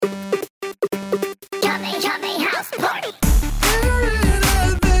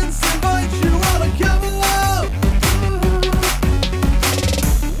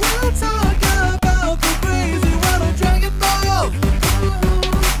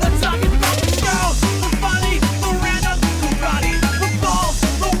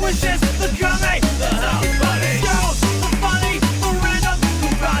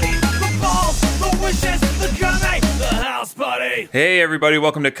Hey everybody,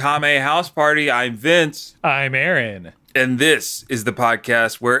 welcome to Kame House Party. I'm Vince. I'm Aaron. And this is the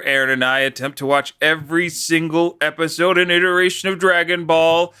podcast where Aaron and I attempt to watch every single episode and iteration of Dragon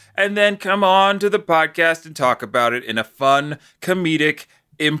Ball and then come on to the podcast and talk about it in a fun, comedic,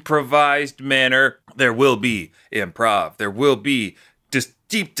 improvised manner. There will be improv. There will be just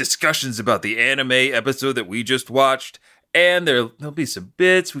deep discussions about the anime episode that we just watched. And there'll be some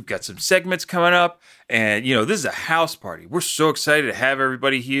bits. We've got some segments coming up. And, you know, this is a house party. We're so excited to have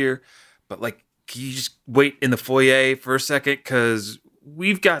everybody here. But, like, can you just wait in the foyer for a second? Because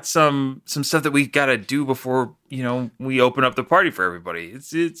we've got some stuff that we got to do before, you know, we open up the party for everybody.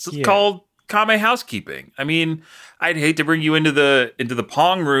 It's called Kame Housekeeping. I mean, I'd hate to bring you into the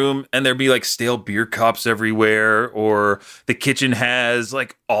Pong room and there'd be, like, stale beer cups everywhere. Or the kitchen has,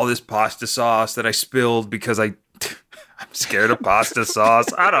 like, all this pasta sauce that I spilled because I'm scared of pasta sauce.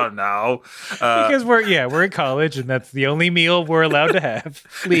 I don't know. Because we're in college and that's the only meal we're allowed to have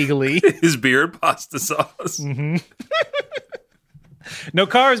legally. Is beer and pasta sauce. Mm-hmm. No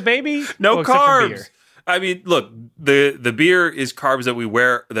carbs, baby. No carbs. I mean, look, the beer is carbs that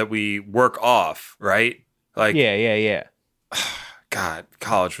we work off, right? Like Yeah. God,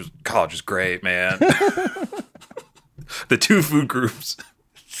 college was great, man. The two food groups,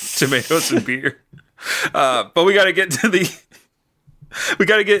 tomatoes and beer. But we got to get to we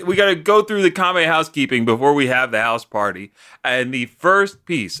got to go through the Kame Housekeeping before we have the house party. And the first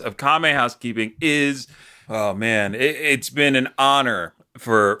piece of Kame Housekeeping is, oh man, it's been an honor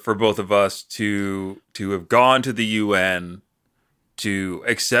for both of us to have gone to the UN to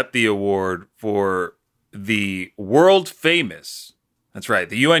accept the award for the world famous. That's right.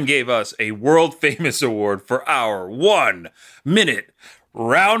 The UN gave us a world famous award for our 1 minute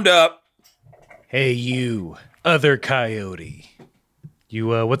roundup. Hey, you other coyote. You,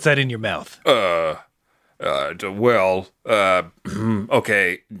 what's that in your mouth? Okay.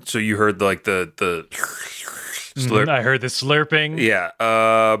 So you heard like the slurp. I heard the slurping. Yeah.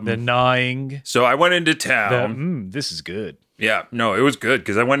 The gnawing. So I went into town. This is good. Yeah. No, it was good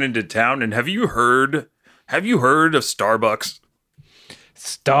because I went into town. And have you heard of Starbucks?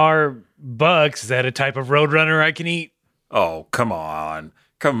 Starbucks? Is that a type of Roadrunner I can eat? Oh, come on.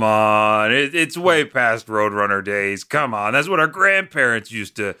 Come on, it's way past Roadrunner days. Come on, that's what our grandparents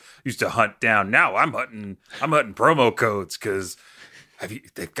used to hunt down. Now I'm hunting promo codes because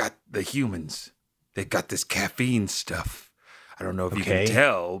they've got the humans. They've got this caffeine stuff. I don't know if you can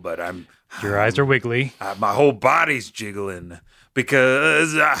tell, but your eyes are wiggly. My whole body's jiggling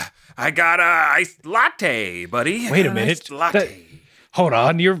because I got a iced latte, buddy. Wait a minute, latte. Hold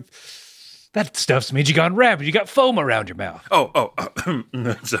on, that stuff's made you gone rabid. You got foam around your mouth.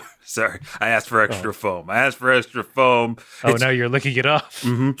 Sorry. I asked for extra foam. Oh, now you're licking it off.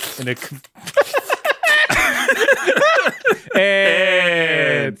 Mm-hmm.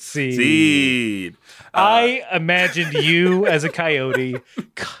 And seed. I imagined you as a coyote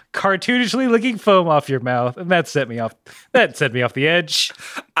cartoonishly licking foam off your mouth, and that set me off the edge.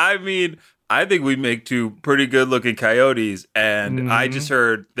 I mean, I think we make two pretty good-looking coyotes, and I just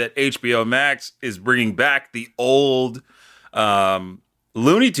heard that HBO Max is bringing back the old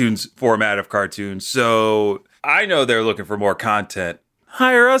Looney Tunes format of cartoons, so I know they're looking for more content.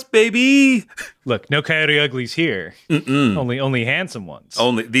 Hire us, baby! Look, no coyote uglies here. Only handsome ones.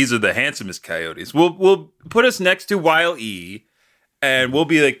 These are the handsomest coyotes. We'll put us next to Wile E, and we'll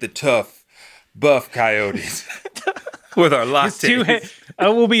be like the tough, buff coyotes. With our lattes.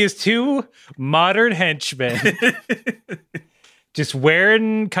 We'll be his two modern henchmen. Just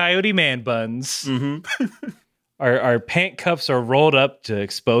wearing coyote man buns. Mm-hmm. Our pant cuffs are rolled up to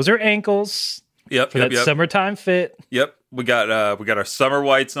expose our ankles. Yep. For that summertime fit. Yep. We got our summer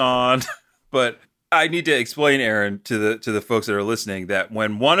whites on. But I need to explain, Aaron, to the folks that are listening, that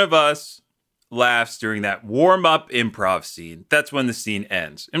when one of us laughs during that warm-up improv scene, that's when the scene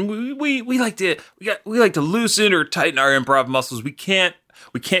ends. And we like to loosen or tighten our improv muscles. We can't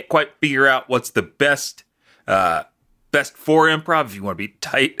quite figure out what's the best for improv, if you want to be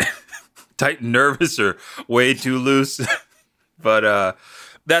tight and nervous or way too loose. But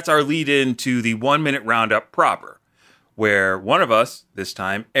that's our lead in to the 1 minute roundup proper, where one of us, this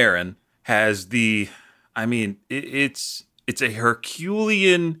time Aaron, has it's a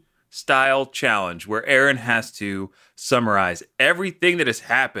Herculean style challenge where Aaron has to summarize everything that has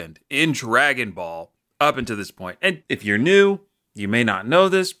happened in Dragon Ball up until this point. And if you're new, you may not know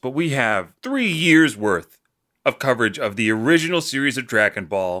this, but we have 3 years worth of coverage of the original series of Dragon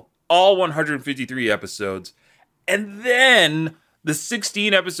Ball, all 153 episodes, and then the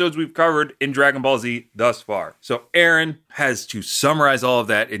 16 episodes we've covered in Dragon Ball Z thus far. So Aaron has to summarize all of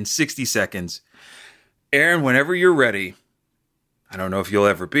that in 60 seconds. Aaron, whenever you're ready, I don't know if you'll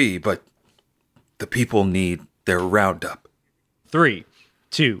ever be, but the people need their roundup. 3,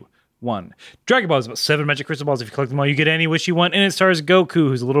 2, 1. Dragon Ball is about 7 magic crystal balls. If you collect them all, you get any wish you want. And it stars Goku,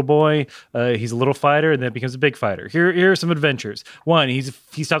 who's a little boy. He's a little fighter, and then becomes a big fighter. Here are some adventures. 1,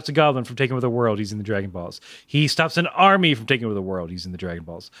 he stops a goblin from taking over the world using the Dragon Balls. He stops an army from taking over the world using the Dragon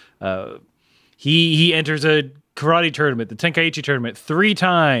Balls. He enters a karate tournament, the Tenkaichi tournament, 3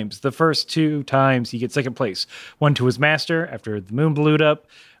 times. The first 2 times he gets second place. 1 to his master after the moon blew up.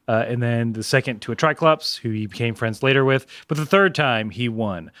 And then the second to a Triclops, who he became friends later with. But the 3rd time, he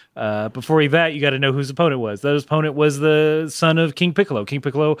won. Before that, you got to know who his opponent was. That opponent was the son of King Piccolo. King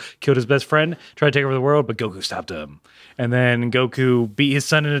Piccolo killed his best friend, tried to take over the world, but Goku stopped him. And then Goku beat his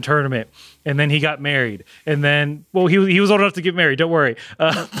son in a tournament. And then he got married. And then, well, he was old enough to get married. Don't worry.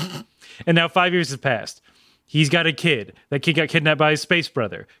 And now 5 years have passed. He's got a kid. That kid got kidnapped by his space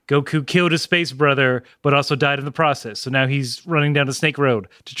brother. Goku killed his space brother, but also died in the process. So now he's running down the Snake Road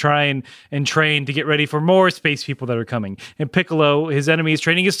to try and train to get ready for more space people that are coming. And Piccolo, his enemy, is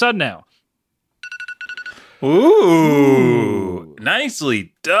training his son now. Ooh.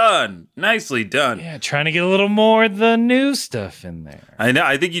 Nicely done. Nicely done. Yeah, trying to get a little more of the new stuff in there. I know.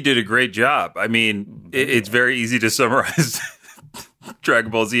 I think you did a great job. I mean, it's very easy to summarize Dragon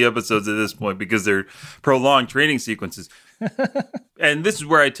Ball Z episodes at this point because they're prolonged training sequences. And this is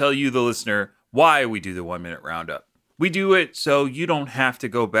where I tell you, the listener, why we do the 1 minute roundup. We do it so you don't have to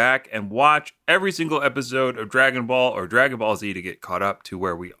go back and watch every single episode of Dragon Ball or Dragon Ball Z to get caught up to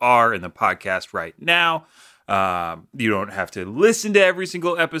where we are in the podcast right now. You don't have to listen to every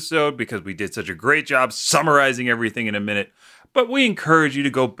single episode because we did such a great job summarizing everything in a minute. But we encourage you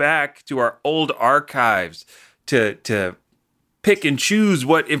to go back to our old archives to pick and choose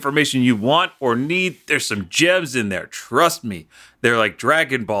what information you want or need. There's some gems in there. Trust me. They're like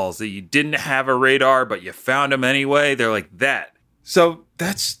Dragon Balls that you didn't have a radar, but you found them anyway. They're like that. So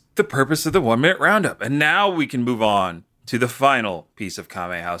that's the purpose of the 1 minute roundup. And now we can move on to the final piece of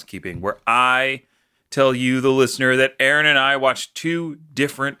Kame housekeeping, where I tell you, the listener, that Aaron and I watched 2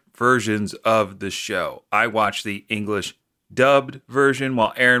 different versions of the show. I watched the English dubbed version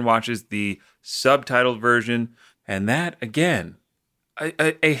while Aaron watches the subtitled version. And that, again,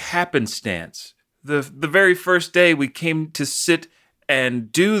 a happenstance. The very first day we came to sit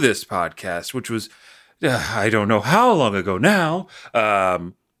and do this podcast, which was, I don't know how long ago now,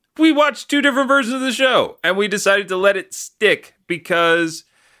 we watched 2 different versions of the show. And we decided to let it stick because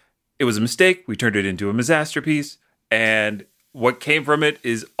it was a mistake. We turned it into a masterpiece. And what came from it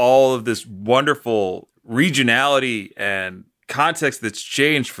is all of this wonderful regionality and context that's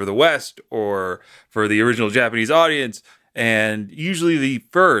changed for the West or for the original Japanese audience. And usually the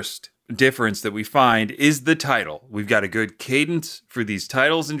first difference that we find is the title. We've got a good cadence for these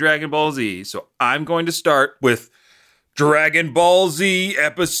titles in Dragon Ball Z. So I'm going to start with Dragon Ball Z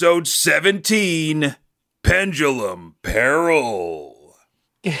episode 17, Pendulum Peril.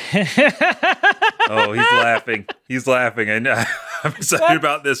 Oh, he's laughing. He's laughing. I know. I'm excited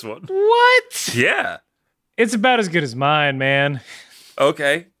about this one. What? Yeah. It's about as good as mine, man.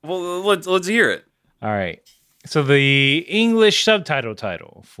 Okay. Well, let's hear it. All right. So the English subtitle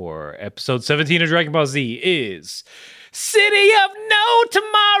title for episode 17 of Dragon Ball Z is City of No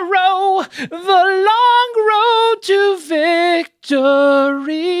Tomorrow, the long road to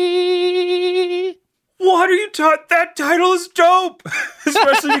victory. What are you taught? That title is dope.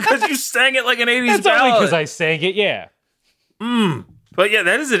 Especially because you sang it like an 80s That's ballad. only because I sang it, yeah. But yeah,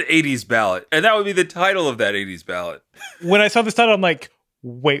 that is an 80s ballad. And that would be the title of that 80s ballad. When I saw this title, I'm like,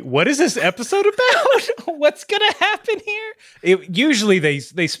 wait, what is this episode about? What's going to happen here? Usually they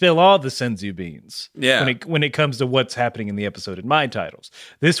spill all the senzu beans when it comes to what's happening in the episode in my titles.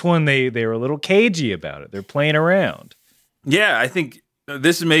 This one, they're a little cagey about it. They're playing around. Yeah, I think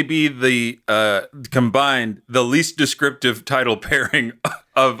this may be the combined, the least descriptive title pairing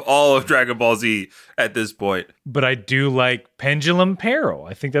of all of Dragon Ball Z at this point. But I do like Pendulum Peril.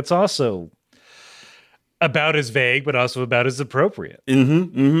 I think that's also about as vague, but also about as appropriate.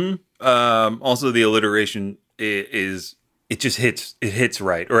 Also, the alliteration is it just hits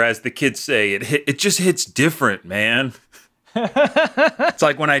right, or as the kids say, it just hits different, man. It's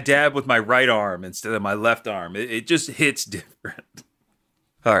like when I dab with my right arm instead of my left arm. It just hits different.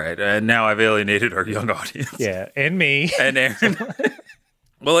 All right, and now I've alienated our young audience. Yeah, and me. And Aaron.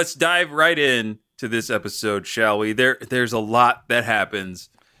 Well, let's dive right in to this episode, shall we? There's a lot that happens.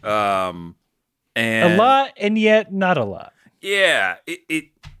 And a lot, and yet not a lot. Yeah,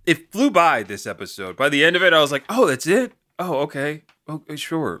 it flew by, this episode. By the end of it, I was like, "Oh, that's it. Oh, okay. Okay,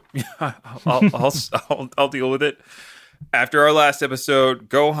 sure. Yeah, I'll deal with it." After our last episode,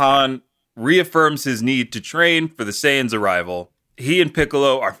 Gohan reaffirms his need to train for the Saiyan's arrival. he and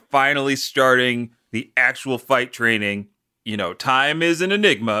Piccolo are finally starting the actual fight training. You know, time is an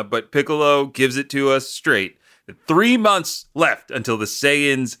enigma, but Piccolo gives it to us straight. 3 months left until the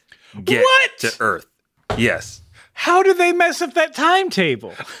Saiyans get to Earth. Yes. How do they mess up that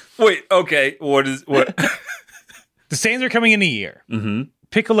timetable? Wait, okay. What? The Saiyans are coming in a year. Mm-hmm.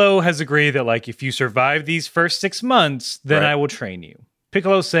 Piccolo has agreed that, like, if you survive these first 6 months, then I will train you.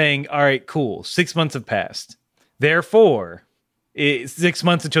 Piccolo's saying, all right, cool. 6 months have passed. Therefore, it's 6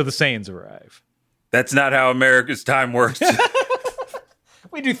 months until the Saiyans arrive. That's not how America's time works.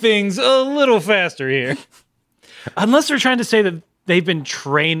 We do things a little faster here. Unless they're trying to say that they've been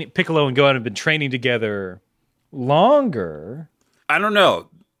training, Piccolo and Gohan have been training together longer. I don't know.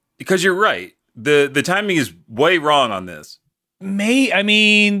 Because you're right. The timing is way wrong on this. I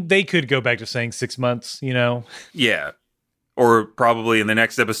mean, they could go back to saying 6 months, you know? Yeah. Or probably in the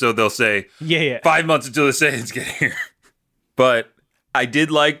next episode, they'll say 5 months until the Saiyans get here. But I did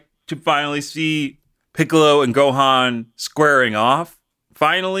like to finally see Piccolo and Gohan squaring off,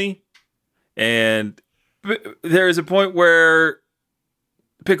 finally. And there is a point where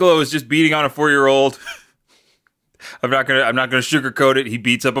Piccolo is just beating on a 4-year-old. I'm not gonna sugarcoat it. He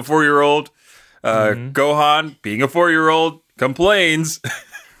beats up a 4-year-old. Gohan, being a 4-year-old, complains.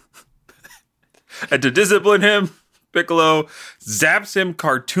 And to discipline him, Piccolo zaps him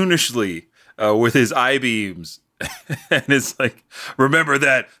cartoonishly with his eye beams. And it's like, remember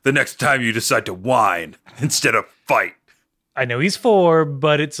that the next time you decide to whine instead of fight. I know he's 4,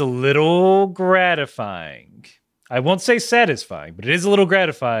 but it's a little gratifying. I won't say satisfying, but it is a little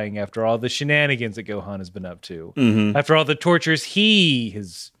gratifying after all the shenanigans that Gohan has been up to. Mm-hmm. After all the tortures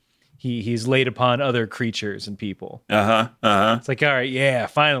he's laid upon other creatures and people. It's like, all right, yeah,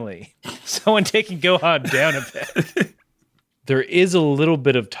 finally. Someone taking Gohan down a bit. There is a little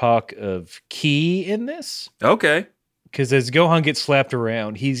bit of talk of ki in this. Okay. Because as Gohan gets slapped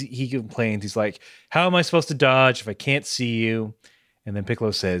around, he complains. He's like, how am I supposed to dodge if I can't see you? And then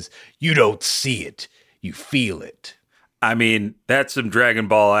Piccolo says, you don't see it. You feel it. I mean, that's some Dragon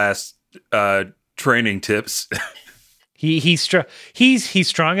Ball ass training tips. He's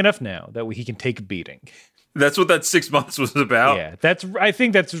strong enough now that he can take a beating. That's what that 6 months was about. Yeah, I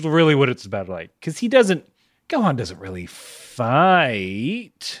think that's really what it's about. Like, because Gohan doesn't really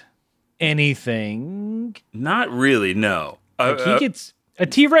fight anything. Not really, no. He gets a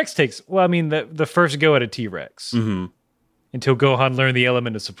T-Rex takes. Well, I mean, the first go at a T-Rex until Gohan learned the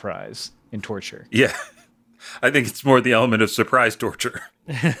element of surprise and torture. Yeah, I think it's more the element of surprise torture.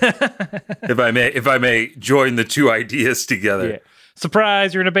 if I may join the two ideas together. Yeah.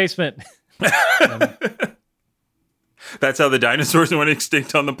 Surprise! You're in a basement. That's how the dinosaurs went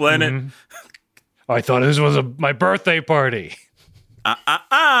extinct on the planet. Mm-hmm. I thought this was my birthday party.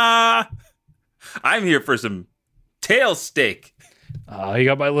 I'm here for some tail steak. You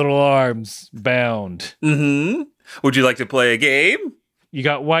got my little arms bound. Mm-hmm. Would you like to play a game? You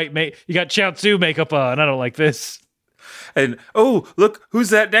got you got Chaozu makeup on. I don't like this. And, oh, look, who's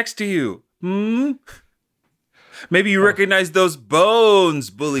that next to you? Maybe you recognize those bones,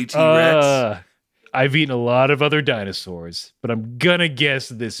 Bully T-Rex. I've eaten a lot of other dinosaurs, but I'm gonna guess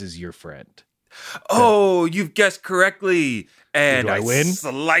this is your friend. Oh, you've guessed correctly. And I win?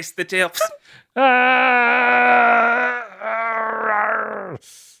 Slice the tail.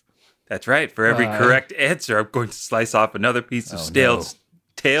 That's right. For every correct answer, I'm going to slice off another piece of tail.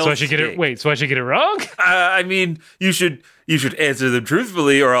 So I should get it. Wait, so I should get it wrong? I mean, you should answer them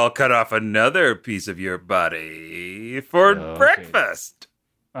truthfully, or I'll cut off another piece of your body for breakfast.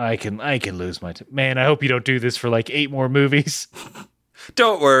 I can lose my man. I hope you don't do this for like 8 more movies.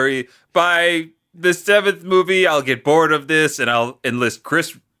 Don't worry. By the 7th movie, I'll get bored of this, and I'll enlist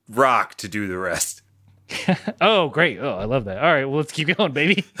Chris Rock to do the rest. Oh, great. Oh, I love that. All right, well, let's keep going,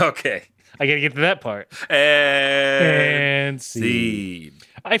 baby. Okay. I got to get to that part. And scene.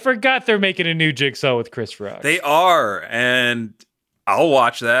 I forgot they're making a new Jigsaw with Chris Rock. They are, and I'll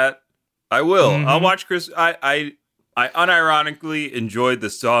watch that. I will. Mm-hmm. I'll watch Chris. I unironically enjoyed the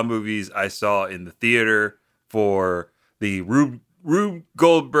Saw movies I saw in the theater for the Rube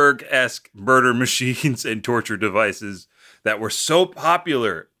Goldberg-esque murder machines and torture devices that were so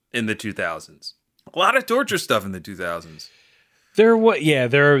popular in the 2000s. A lot of torture stuff in the 2000s. There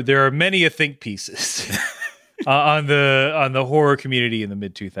are many think pieces on the horror community in the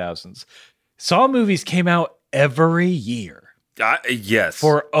mid 2000s. Saw movies came out every year. Yes.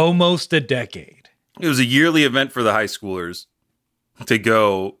 For almost a decade. It was a yearly event for the high schoolers to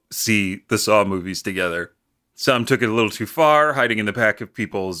go see the Saw movies together. Some took it a little too far, hiding in the back of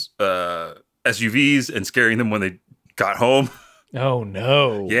people's SUVs and scaring them when they got home. Oh,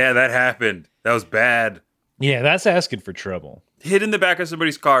 no. Yeah, that happened. That was bad. Yeah, that's asking for trouble. hid in the back of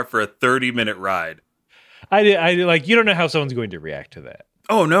somebody's car for a 30-minute ride. I like, you don't know how someone's going to react to that.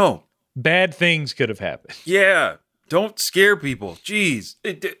 Oh, no. Bad things could have happened. Yeah. Don't scare people. Jeez.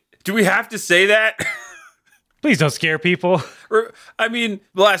 Do we have to say that? Please don't scare people. I mean,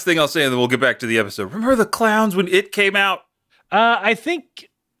 the last thing I'll say, and then we'll get back to the episode. Remember the clowns when It came out? I think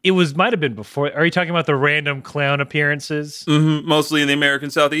it might have been before. Are you talking about the random clown appearances? Mm-hmm. Mostly in the American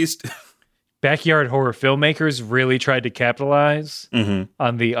Southeast. Backyard horror filmmakers really tried to capitalize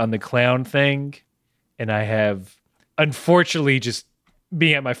on the clown thing. And I have, unfortunately, just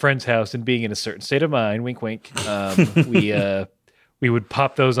being at my friend's house and being in a certain state of mind, wink, wink, we would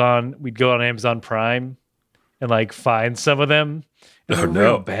pop those on. We'd go on Amazon Prime and like find some of them. And they're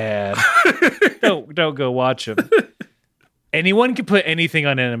real bad. Don't go watch them. Anyone can put anything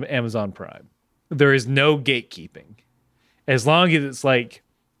on Amazon Prime. There is no gatekeeping. As long as it's like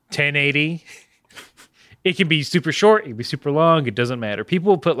 1080, it can be super short, it can be super long, it doesn't matter.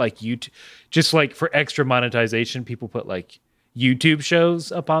 People put like YouTube, just like for extra monetization, people put like YouTube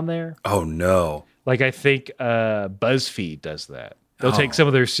shows up on there. Oh, no. Like I think BuzzFeed does that. They'll take some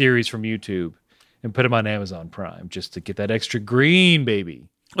of their series from YouTube and put them on Amazon Prime just to get that extra green, baby.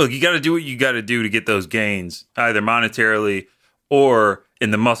 Look, you got to do what you got to do to get those gains, either monetarily or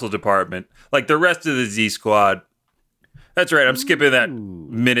in the muscle department. Like the rest of the Z Squad. That's right. I'm skipping that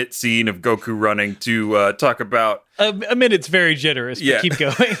minute scene of Goku running to talk about... A minute's very generous, but keep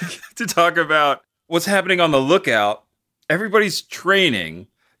going. To talk about what's happening on the lookout. Everybody's training.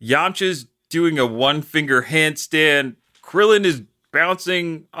 Yamcha's doing a one-finger handstand. Krillin is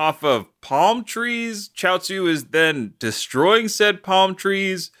bouncing off of palm trees. Chaozu is then destroying said palm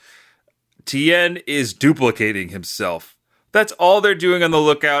trees. Tien is duplicating himself. That's all they're doing on the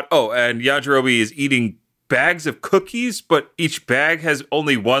lookout. Oh, and Yajirobe is eating bags of cookies, but each bag has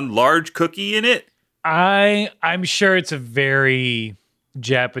only one large cookie in it. I'm sure it's a very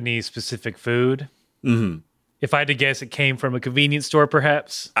Japanese specific food. Mm-hmm. If I had to guess, it came from a convenience store,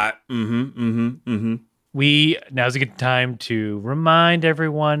 perhaps. Now's a good time to remind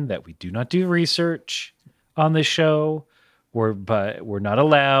everyone that we do not do research on this show. We're not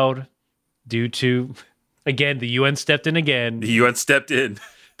allowed due to, again, the UN stepped in again. The UN stepped in.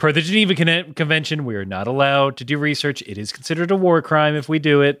 Per the Geneva Convention, we are not allowed to do research. It is considered a war crime if we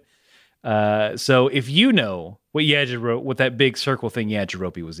do it. So if you know what that big circle thing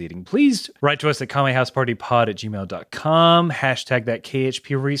Yajirobe was eating, please write to us at kamehousepartypod@gmail.com, hashtag that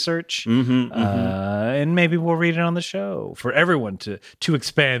KHP research, and maybe we'll read it on the show for everyone to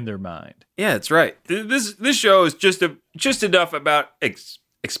expand their mind. Yeah, that's right. This show is just enough about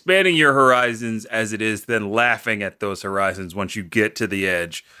expanding your horizons as it is then laughing at those horizons once you get to the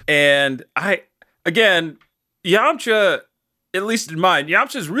edge. And Yamcha, at least in mine,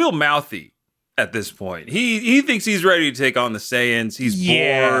 Yamcha's real mouthy at this point. He thinks he's ready to take on the Saiyans. He's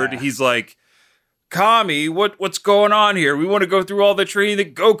bored. He's like, Kami, what's going on here? We want to go through all the training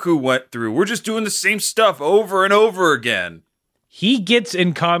that Goku went through. We're just doing the same stuff over and over again. He gets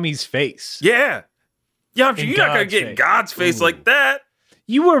in Kami's face. Yeah. Yamcha, you're not going to get in God's face like that.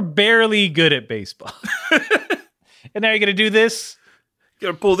 You were barely good at baseball. And now you're going to do this?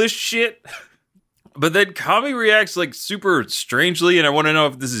 You're going to pull this shit? But then Kami reacts like super strangely, and I want to know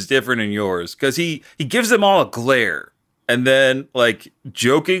if this is different in yours. Because he gives them all a glare. And then, like,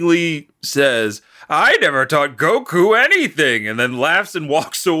 jokingly says, I never taught Goku anything. And then laughs and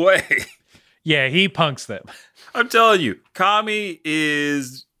walks away. Yeah, he punks them. I'm telling you, Kami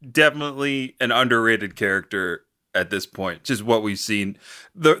is definitely an underrated character at this point. Just what we've seen.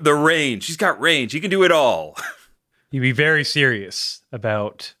 The range. He's got range. He can do it all. He'd be very serious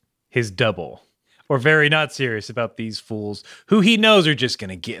about his double. Or very not serious about these fools who he knows are just going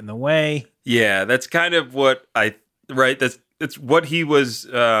to get in the way. Yeah, that's kind of what that's what he was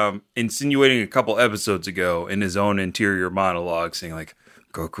insinuating a couple episodes ago in his own interior monologue, saying like,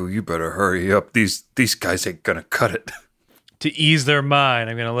 Goku, you better hurry up. These guys ain't going to cut it. To ease their mind,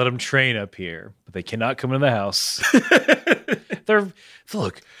 I'm going to let them train up here, but they cannot come into the house.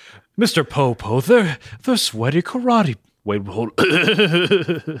 Look, Mr. Popo, they're sweaty karate. Wait, hold.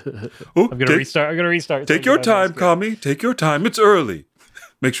 I'm gonna restart. Take your time, Kami. Take your time. It's early.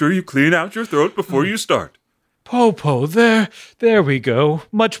 Make sure you clean out your throat before you start. Popo, there we go.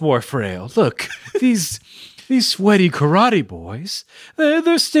 Much more frail. Look, these sweaty karate boys,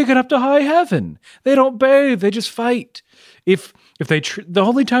 they're sticking up to high heaven. They don't bathe. They just fight. If they the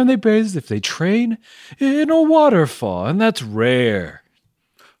only time they bathe is if they train in a waterfall, and that's rare.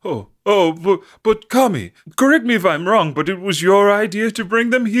 But Kami, correct me if I'm wrong, but it was your idea to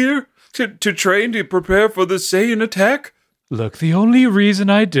bring them here? To train, to prepare for the Saiyan attack? Look, the only reason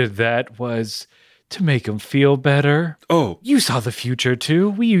I did that was To make them feel better. Oh, You saw the future, too.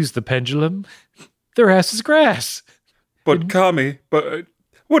 We used the pendulum. Their ass is grass. but Kami,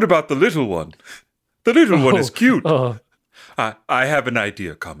 what about the little one? The little one is cute. Oh, I have an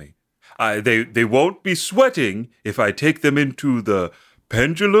idea, Kami. They won't be sweating if I take them into the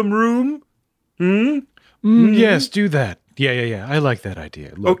pendulum room. yes, do that. Yeah. I like that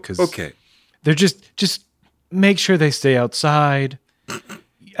idea. Look, 'cause Okay. they're just make sure they stay outside.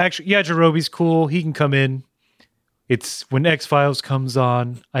 Actually, yeah, Yajirobe's cool. He can come in. It's when X-Files comes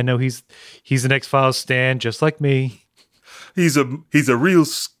on. I know he's an X-Files stan, just like me. He's a real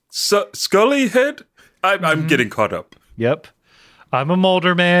Scully head. I'm getting caught up. Yep. I'm a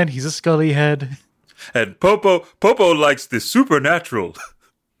Mulder man. He's a Scully head. And Popo likes the supernatural.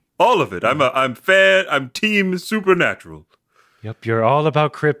 All of it. I'm team supernatural. Yep, you're all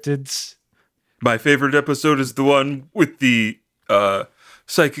about cryptids. My favorite episode is the one with the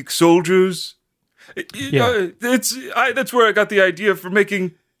psychic soldiers. That's where I got the idea for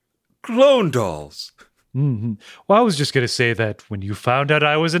making clone dolls. Well, I was just gonna say that when you found out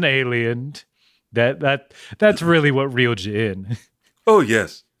I was an alien, that's really what reeled you in. Oh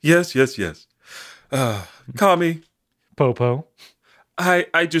yes. Kami, Popo.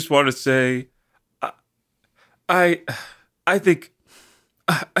 I just want to say, I think,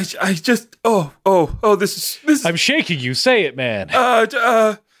 I just, this is. I'm shaking you. Say it, man.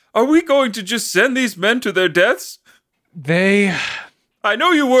 Are we going to just send these men to their deaths? I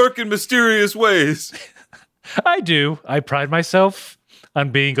know you work in mysterious ways. do. I pride myself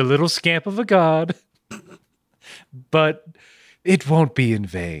on being a little scamp of a god. But it won't be in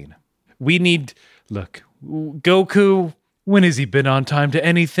vain. Look, Goku, when has he been on time to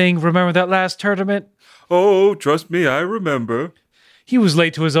anything? Remember that last tournament? Oh, trust me, I remember. He was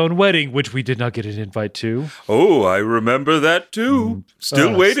late to his own wedding, which we did not get an invite to. Oh, I remember that too.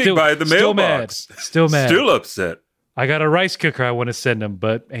 Still waiting by the mailbox. Still mad. Still upset. I got a rice cooker I want to send him,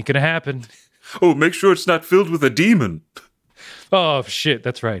 but ain't gonna happen. Oh, make sure it's not filled with a demon. Oh, shit,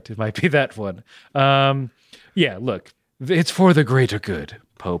 that's right. It might be that one. Yeah, look, it's for the greater good,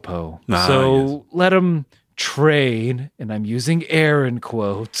 Popo. So let him train, and I'm using air in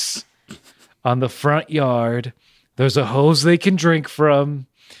quotes, on the front yard. There's a hose they can drink from.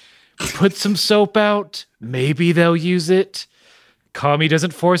 Put some soap out. Maybe they'll use it. Kami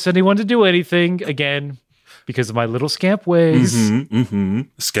doesn't force anyone to do anything, again, because of my little scamp ways.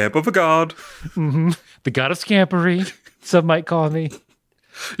 Scamp of a god. The god of scampery, some might call me.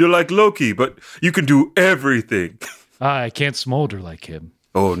 You're like Loki, but you can do everything. I can't smolder like him.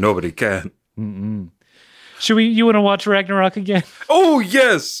 Oh, nobody can. You want to watch Ragnarok again? Oh,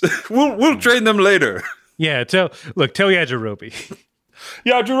 yes. We'll train them later. Yeah, tell Yajirobe.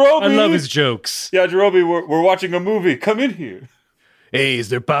 Yajirobe. I love his jokes. Yajirobe, we're watching a movie. Come in here. Hey, is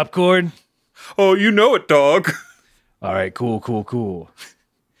there popcorn? Oh, you know it, dog. All right, cool.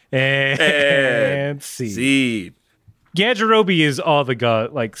 And seed. Yajirobe is all the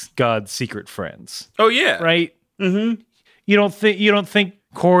God's secret friends. Oh yeah, right. Mm-hmm. You don't think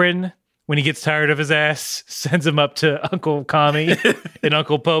Korin, when he gets tired of his ass, sends him up to Uncle Kami and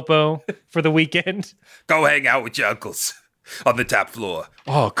Uncle Popo for the weekend? Go hang out with your uncles on the top floor.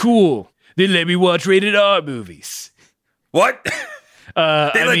 Oh, cool. They let me watch rated R movies. What?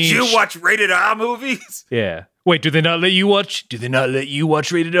 They let you watch rated R movies? Yeah. Wait, do they not let you watch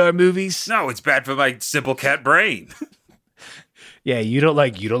rated R movies? No, it's bad for my simple cat brain. Yeah, you don't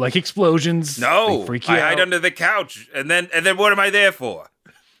like explosions. No, they freak you out. hide under the couch, and then what am I there for?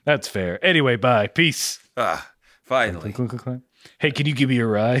 That's fair. Anyway, bye. Peace. Finally. Hey, can you give me a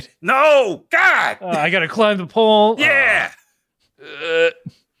ride? No, God! I gotta climb the pole. Yeah.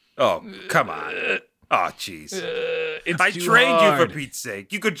 Oh, come on. Oh, jeez. I trained you for Pete's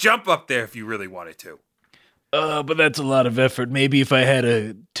sake. You could jump up there if you really wanted to. But that's a lot of effort. Maybe if I had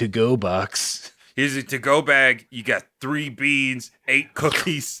a to-go box. Here's a to-go bag. You got 3 beans, 8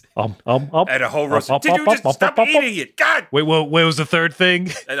 cookies, and a whole roasted... Did you just stop eating it? God! Wait, what was the third thing?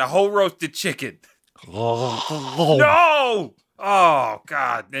 And a whole roasted chicken. No! Oh,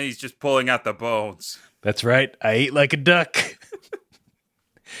 God. Then he's just pulling out the bones. That's right. I ate like a duck.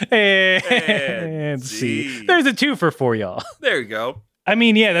 and see. There's a twofer for y'all. There you go. I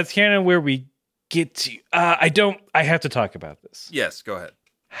mean, yeah, that's kind of where we get to. I have to talk about this. Yes, go ahead.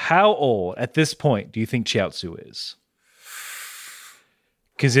 How old at this point do you think Chiaotzu is?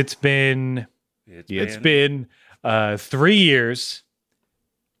 Because it's been 3 years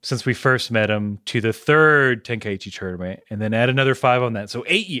since we first met him to the third Tenkaichi tournament, and then add another 5 on that. So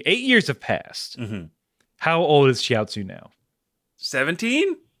 8 years have passed. Mm-hmm. How old is Chiaotzu now?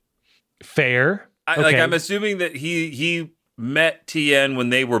 17? Fair. I'm assuming that he met Tien when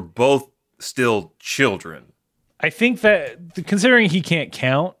they were both still children. I think that considering he can't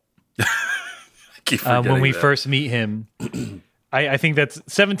count when we first meet him, I think that's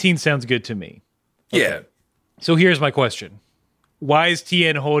 17 sounds good to me. Okay. Yeah. So here's my question. Why is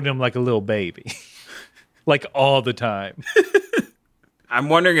Tien holding him like a little baby? Like all the time. I'm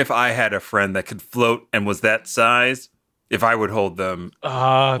wondering if I had a friend that could float and was that size, if I would hold them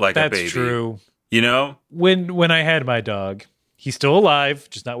like a baby. That's true. You know? When I had my dog, he's still alive,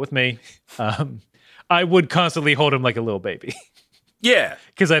 just not with me. I would constantly hold him like a little baby. Yeah.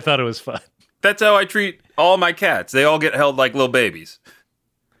 Because I thought it was fun. That's how I treat all my cats. They all get held like little babies.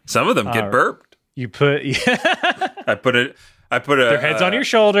 Some of them get burped. You put... I put their heads on your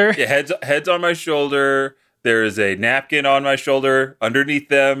shoulder. Yeah, heads on my shoulder. There is a napkin on my shoulder underneath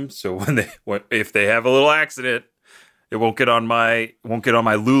them, so if they have a little accident, it won't get on my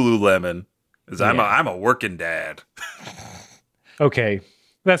Lululemon. Because I'm a working dad. Okay,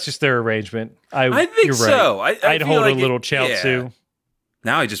 that's just their arrangement. I think you're so. Right. I'd hold like a little Chaozu. Yeah.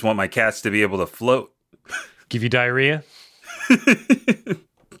 Now I just want my cats to be able to float. Give you diarrhea.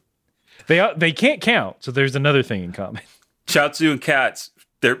 They can't count, so there's another thing in common. Chaozu and cats,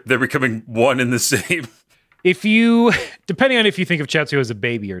 they're becoming one and the same. Depending on if you think of Chaozu as a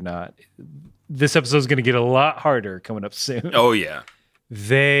baby or not, this episode is going to get a lot harder coming up soon. Oh, yeah.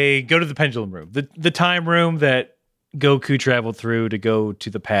 They go to the pendulum room, the time room that Goku traveled through to go to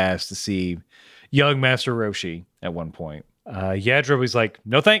the past to see young Master Roshi at one point. Yajirobe's like,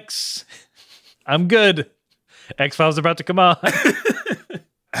 no thanks. I'm good. X-Files are about to come on.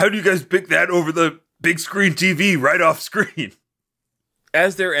 How do you guys pick that over the big screen TV right off screen?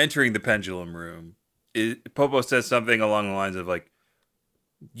 As they're entering the pendulum room, Popo says something along the lines of like,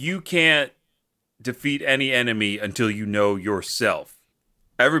 you can't defeat any enemy until you know yourself.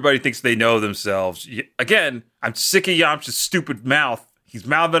 Everybody thinks they know themselves. Again, I'm sick of Yamcha's stupid mouth. He's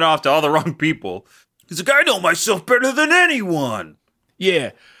mouthing off to all the wrong people. He's like, I know myself better than anyone.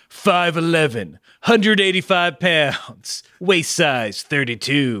 Yeah, 5'11", 185 pounds, waist size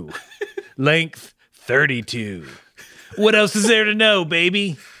 32, length 32. What else is there to know,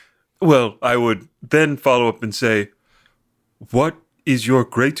 baby? Well, I would then follow up and say, what is your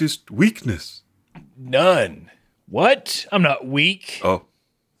greatest weakness? None. What? I'm not weak. Oh.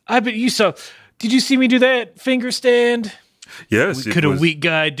 I bet you saw. Did you see me do that finger stand? Yes. Could a weak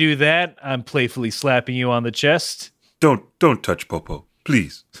guy do that? I'm playfully slapping you on the chest. Don't touch Popo,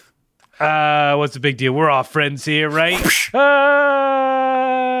 please. What's the big deal? We're all friends here, right?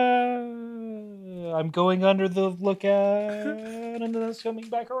 I'm going under the lookout, and then it's coming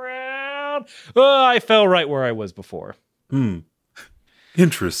back around. I fell right where I was before.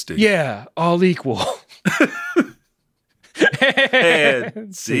 Interesting. Yeah, all equal.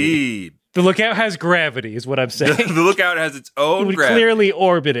 And seed. The lookout has gravity, is what I'm saying. The lookout has its own it would gravity. Clearly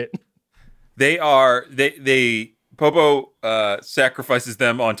orbit it. Popo sacrifices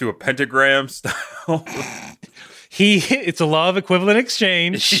them onto a pentagram style. It's a law of equivalent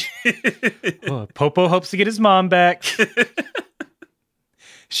exchange. Popo hopes to get his mom back.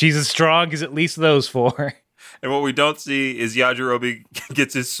 She's as strong as at least those four. And what we don't see is Yajirobe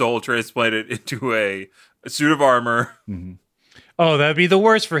gets his soul transplanted into a suit of armor. Mm-hmm. Oh, that'd be the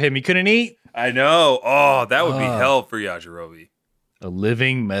worst for him. He couldn't eat. I know. Oh, that would be hell for Yajirobe. A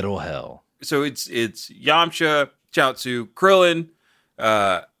living metal hell. So it's Yamcha, Chaozu, Krillin,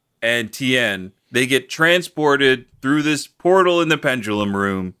 and Tien. They get transported through this portal in the pendulum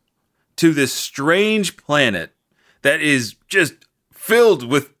room to this strange planet that is just filled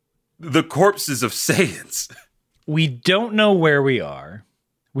with the corpses of Saiyans. We don't know where we are.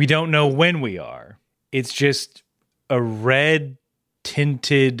 We don't know when we are. It's just a red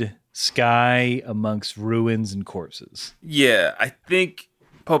tinted sky amongst ruins and corpses. Yeah, I think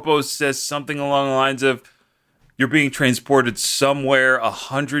Popo says something along the lines of, you're being transported somewhere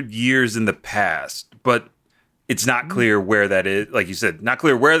 100 years in the past, but it's not clear where that is. Like you said, not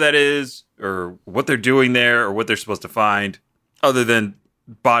clear where that is or what they're doing there or what they're supposed to find other than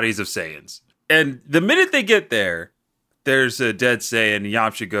bodies of Saiyans. And the minute they get there, there's a dead Saiyan.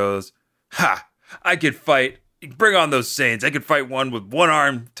 Yamcha goes, ha, I could fight. Bring on those Saiyans. I could fight one with one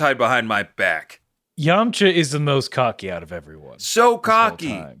arm tied behind my back. Yamcha is the most cocky out of everyone. So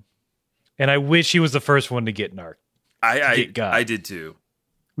cocky. And I wish he was the first one to get narked. I did too.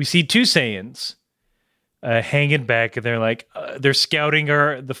 We see two Saiyans hanging back, and they're like, they're scouting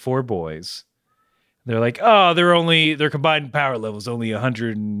the four boys. They're like, oh, their combined power level's only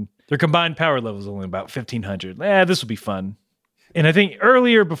 100, and their combined power level's only about 1,500. This will be fun. And I think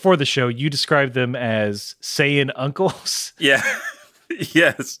earlier before the show, you described them as Saiyan uncles. Yeah.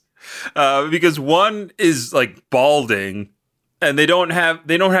 Yes. Because one is like balding, And they don't have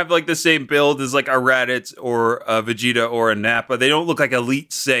like the same build as like a Raditz or a Vegeta or a Nappa. They don't look like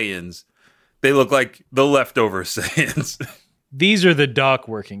elite Saiyans. They look like the leftover Saiyans. These are the dock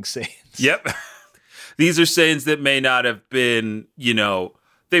working Saiyans. Yep. These are Saiyans that may not have been,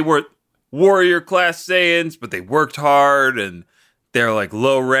 they weren't warrior class Saiyans, but they worked hard and they're like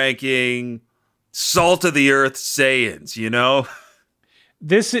low ranking, salt of the earth Saiyans,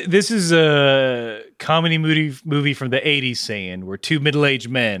 This is a comedy movie from the 80s Saiyan where two middle-aged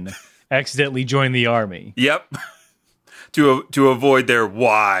men accidentally join the army. Yep. To avoid their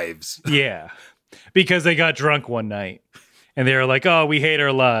wives. Yeah. Because they got drunk one night and they were like, "Oh, we hate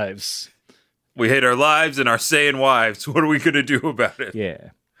our lives. We hate our lives and our Saiyan wives. What are we going to do about it?"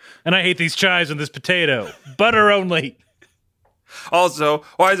 Yeah. And I hate these chives on this potato. Butter only. Also,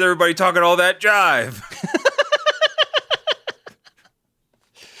 why is everybody talking all that jive?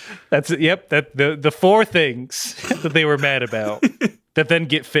 That's it. Yep. The four things that they were mad about that then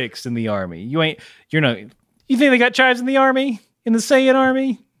get fixed in the army. You think they got chives in the army? In the Saiyan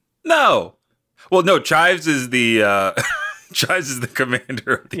army? No. Well, no, Chives is the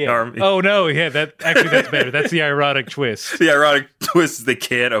commander of the army. Oh no, yeah, that's better. That's the ironic twist. The ironic twist is they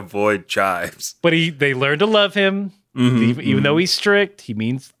can't avoid Chives. But they learn to love him. Even though he's strict, he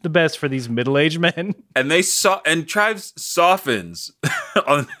means the best for these middle-aged men. And and Chives softens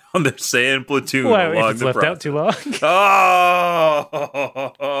on their Saiyan platoon. Well, if it's left out too long.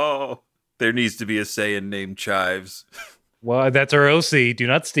 Oh, there needs to be a Saiyan named Chives. Well, that's our OC. Do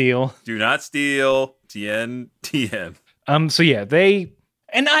not steal. Do not steal. Tien. So yeah,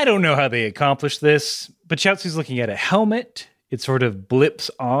 and I don't know how they accomplished this, but Chaozu's looking at a helmet. It sort of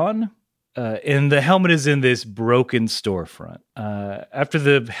blips on. And the helmet is in this broken storefront. After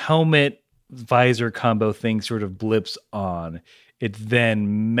the helmet visor combo thing sort of blips on, it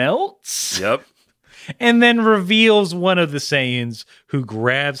then melts. Yep. And then reveals one of the Saiyans who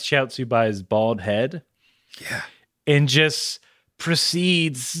grabs Chaozu by his bald head. Yeah. And just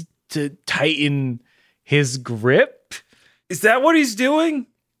proceeds to tighten his grip. Is that what he's doing?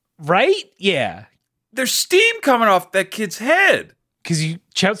 Right? Yeah. There's steam coming off that kid's head. Because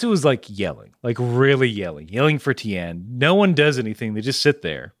Chaozu was like yelling, like really yelling for Tien. No one does anything. They just sit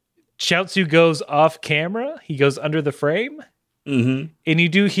there. Chaozu goes off camera. He goes under the frame. Mm-hmm. And you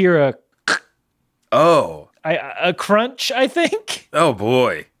do hear a crunch, I think. Oh,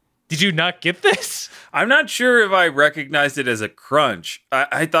 boy. Did you not get this? I'm not sure if I recognized it as a crunch.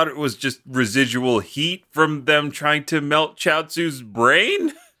 I thought it was just residual heat from them trying to melt Chaozu's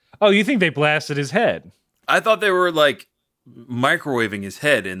brain. Oh, you think they blasted his head? I thought they were like microwaving his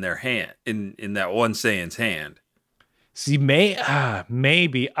head in their hand, in that one Saiyan's hand. See,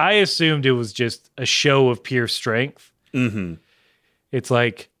 maybe. I assumed it was just a show of pure strength. Mm-hmm. It's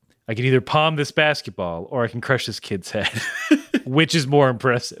like, I can either palm this basketball or I can crush this kid's head. Which is more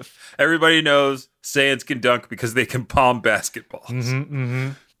impressive? Everybody knows Saiyans can dunk because they can palm basketballs. Mm-hmm.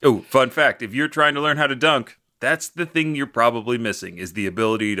 Oh, fun fact. If you're trying to learn how to dunk, that's the thing you're probably missing, is the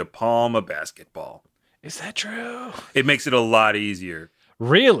ability to palm a basketball. Is that true? It makes it a lot easier.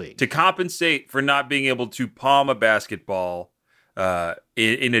 Really? To compensate for not being able to palm a basketball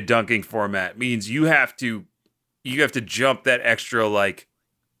in a dunking format means you have to jump that extra like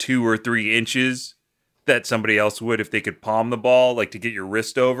 2 or 3 inches that somebody else would if they could palm the ball, like to get your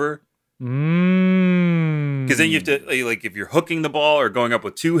wrist over. Because then you have to, like, if you're hooking the ball or going up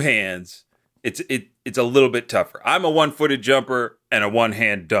with 2 hands, it's a little bit tougher. I'm a 1-footed jumper and a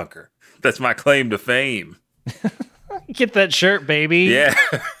 1-hand dunker. That's my claim to fame. Get that shirt, baby. Yeah.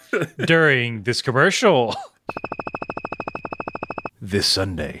 During this commercial. This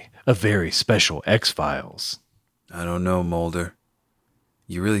Sunday, a very special X-Files. I don't know, Mulder.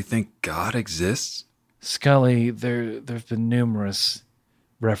 You really think God exists? Scully, there've been numerous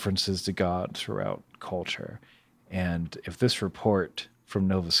references to God throughout culture. And if this report from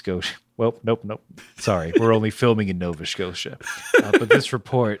Nova Scotia... Well, nope. Sorry, we're only filming in Nova Scotia. But this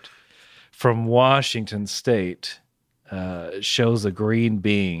report from Washington State shows a green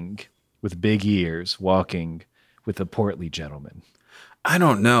being with big ears walking with a portly gentleman. I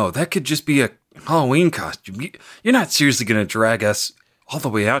don't know. That could just be a Halloween costume. You're not seriously going to drag us all the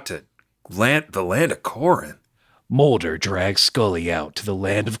way out to the land of Corin. Mulder drags Scully out to the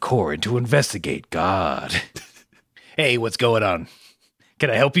land of Corin to investigate God. Hey, what's going on? Can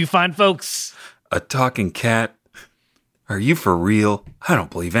I help you find folks? A talking cat? Are you for real? I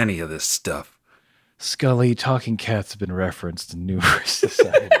don't believe any of this stuff. Scully, talking cats have been referenced in numerous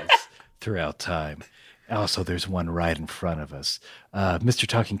societies throughout time. Also, there's one right in front of us. Mr.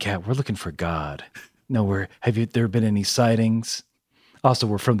 Talking Cat, we're looking for God. No, have there been any sightings? Also,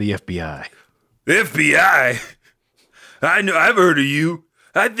 we're from the FBI. FBI? I know, I've heard of you.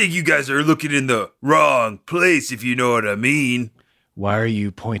 I think you guys are looking in the wrong place, if you know what I mean. Why are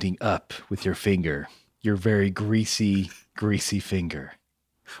you pointing up with your finger? Your very greasy finger.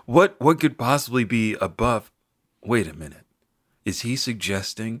 What could possibly be above? Wait a minute. Is he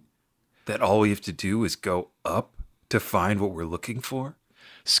suggesting that all we have to do is go up to find what we're looking for?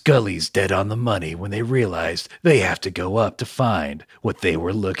 Scully's dead on the money when they realized they have to go up to find what they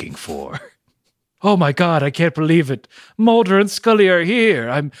were looking for. Oh my God, I can't believe it. Mulder and Scully are here.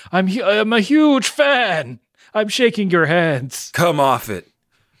 I'm a huge fan. I'm shaking your hands. Come off it.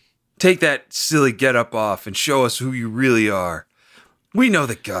 Take that silly getup off and show us who you really are. We know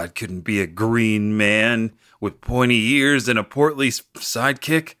that God couldn't be a green man with pointy ears and a portly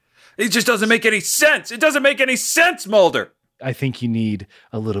sidekick. It just doesn't make any sense. It doesn't make any sense, Mulder. I think you need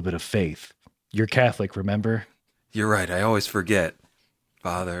a little bit of faith. You're Catholic, remember? You're right. I always forget.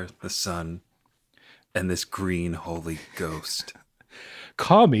 Father, the Son, and this green holy ghost.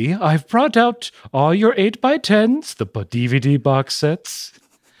 Kami, I've brought out all your 8x10s, the DVD box sets,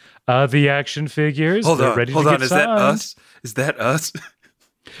 the action figures. Hold They're on, ready hold to on. get Is signed. that us? Is that us?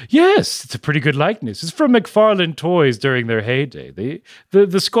 Yes, it's a pretty good likeness. It's from McFarlane Toys during their heyday. The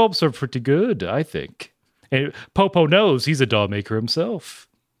sculpts are pretty good, I think. And Popo knows he's a doll maker himself.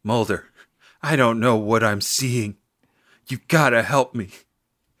 Mulder, I don't know what I'm seeing. You gotta help me.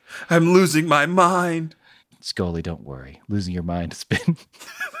 I'm losing my mind. Scully, don't worry. Losing your mind has been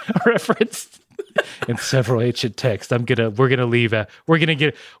referenced in several ancient texts. We're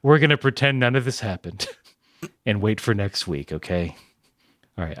gonna pretend none of this happened and wait for next week, okay?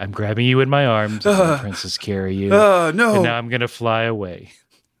 All right, I'm grabbing you in my arms and the princess carry you. No. And now I'm gonna fly away.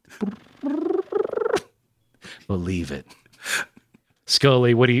 Believe it.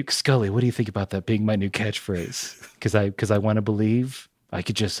 Scully, what do you think about that being my new catchphrase? Because I want to believe. I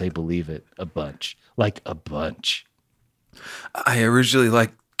could just say believe it a bunch. Like a bunch. I originally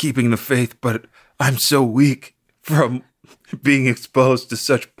liked keeping the faith, but I'm so weak from being exposed to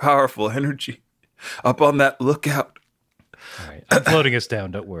such powerful energy. Up on that lookout. All right. I'm floating us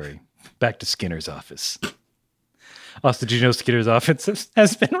down, don't worry. Back to Skinner's office. Also, did you know Skinner's office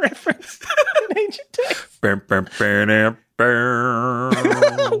has been referenced in ancient texts? Wait,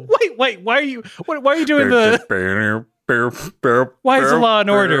 why are you doing the... Why is the Law and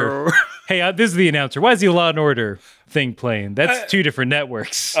Order? Hey, this is the announcer. Why is the Law and Order thing playing? That's two different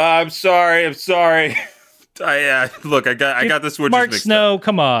networks. I'm sorry. Look, I got the switches Mark mixed Snow, up.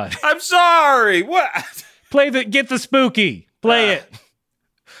 come on. I'm sorry. What? Get the spooky. Play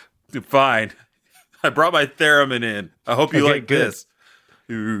it. Fine. I brought my theremin in. I hope you like good. this.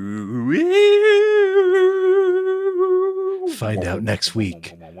 Find out next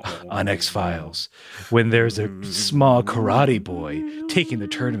week on X-Files when there's a small karate boy taking the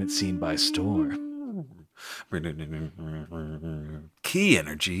tournament scene by storm. Key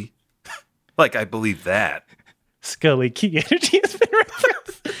energy? Like, I believe that. Scully, key energy has been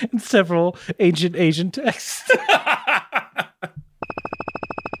referenced in several ancient Asian texts.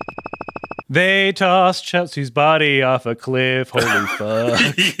 They tossed Chaozu's body off a cliff. Holy fuck.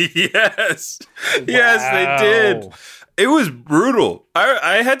 Yes. Yes, they did. It was brutal.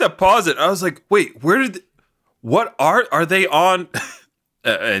 I had to pause it. I was like, wait, what are they on?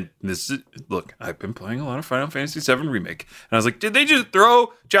 And this is, look, I've been playing a lot of Final Fantasy VII Remake. And I was like, did they just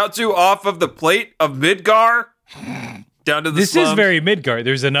throw Chaozu off of the plate of Midgar down to the This slums? is very Midgar.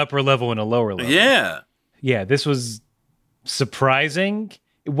 There's an upper level and a lower level. Yeah. Yeah, this was surprising.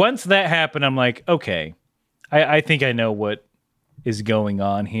 Once that happened, I'm like, okay, I think I know what is going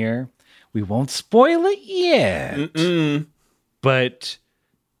on here. We won't spoil it yet. But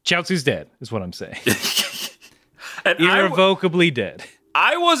Chaozu's dead, is what I'm saying. And Irrevocably dead.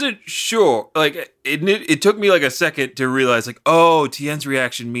 I wasn't sure. Like, it took me like a second to realize, like, oh, Tien's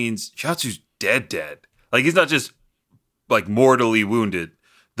reaction means Chaozu's dead. Like, he's not just, like, mortally wounded.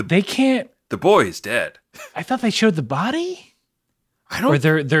 They can't... The boy is dead. I thought they showed the body? I don't...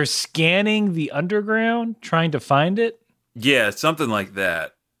 Or they're scanning the underground, trying to find it? Yeah, something like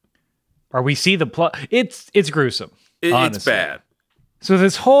that. Or we see the plot. It's gruesome. It's bad. So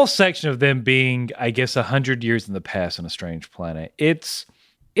this whole section of them being, I guess, 100 years in the past on a strange planet, it's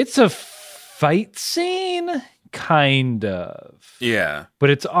a fight scene, kind of. Yeah.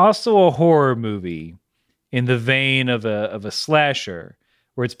 But it's also a horror movie in the vein of a slasher,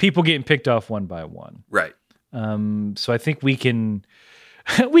 where it's people getting picked off one by one. Right. So I think we can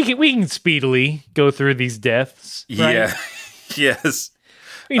speedily go through these deaths. Right? Yeah. Yes.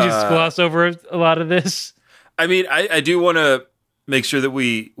 We can just gloss over a lot of this. I mean, I do want to make sure that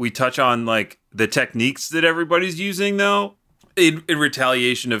we touch on, like, the techniques that everybody's using, though, in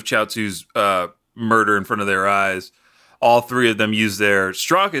retaliation of Chaozu's murder in front of their eyes. all three of them use their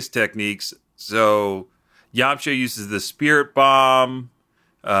strongest techniques. So Yamcha uses the Spirit Bomb,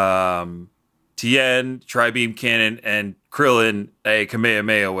 Tien, Tri-Beam Cannon, and Krillin a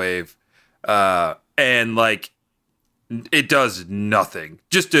Kamehameha Wave. And like, it does nothing.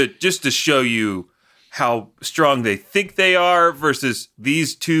 Just to show you how strong they think they are versus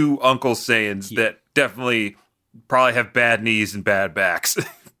these two Uncle Saiyans that definitely probably have bad knees and bad backs.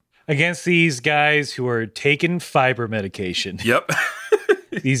 Against these guys who are taking fiber medication. Yep.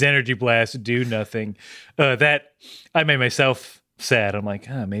 These energy blasts do nothing. That I made myself sad. I'm like,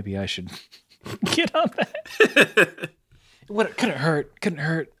 maybe I should get on that. What couldn't hurt.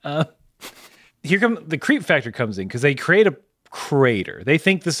 Here the creep factor comes in because they create a crater. They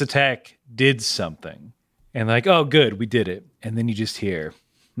think this attack did something. And like, oh, good, we did it. And then you just hear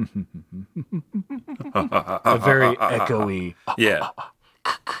a very echoey. Yeah.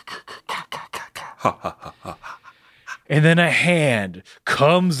 And then a hand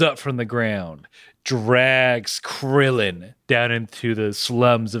comes up from the ground, drags Krillin down into the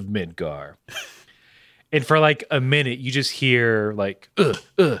slums of Midgar. And for like a minute, you just hear like, That's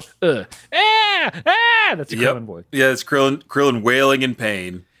a Krillin voice. Yeah, it's Krillin wailing in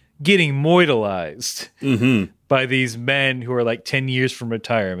pain. Getting moidalized by these men who are like 10 years from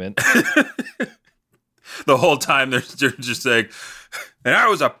retirement. The whole time they're just saying, and I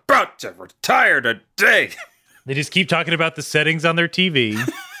was about to retire today. They just keep talking about the settings on their TV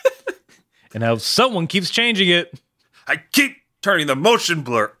and how someone keeps changing it. I keep turning the motion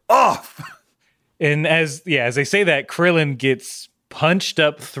blur off. And as they say that, Krillin gets punched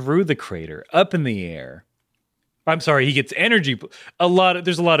up through the crater, up in the air. I'm sorry, he gets energy.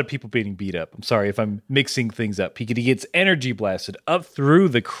 There's a lot of people being beat up. I'm sorry if I'm mixing things up. He gets energy blasted up through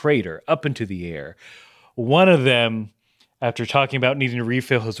the crater, up into the air. One of them, after talking about needing to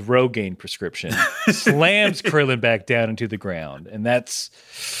refill his Rogaine prescription, slams Krillin back down into the ground. And that's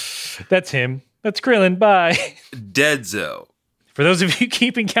him. That's Krillin. Bye. Deadzo. For those of you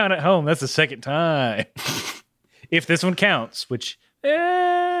keeping count at home, that's the second time. If this one counts, which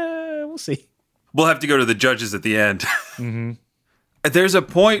we'll see. We'll have to go to the judges at the end. There's a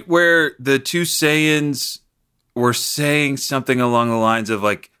point where the two Saiyans were saying something along the lines of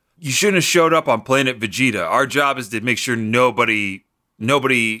like, you shouldn't have showed up on planet Vegeta. Our job is to make sure nobody,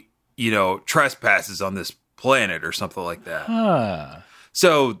 trespasses on this planet or something like that.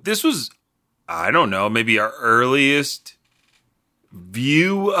 So this was, I don't know, maybe our earliest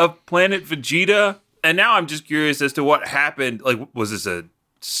view of planet Vegeta. And now I'm just curious as to what happened. Like, was this a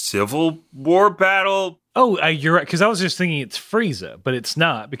civil war battle? Oh, you're right. Because I was just thinking it's Frieza, but it's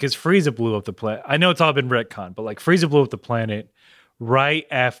not because Frieza blew up the planet. I know it's all been retconned, but like Frieza blew up the planet right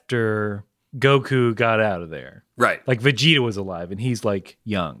after Goku got out of there. Right. Like Vegeta was alive and he's like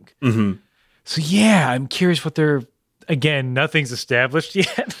young. Mm-hmm. So yeah, I'm curious what they're, again, nothing's established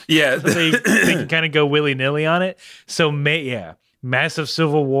yet. Yeah. So they can kind of go willy-nilly on it. So massive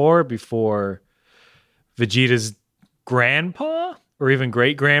civil war before Vegeta's grandpa or even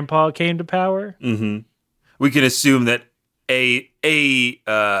great-grandpa came to power. Mm-hmm. We can assume that a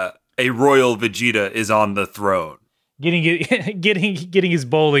royal Vegeta is on the throne. Getting his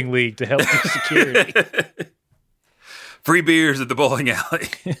bowling league to help with security. Free beers at the bowling alley.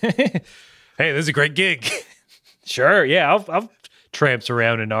 Hey, this is a great gig. Sure, yeah, I'll tramps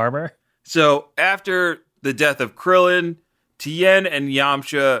around in armor. So after the death of Krillin, Tien and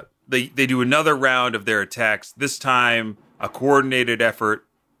Yamcha, they do another round of their attacks. This time, a coordinated effort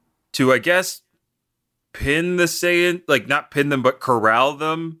to, I guess, pin the Saiyan, like not pin them, but corral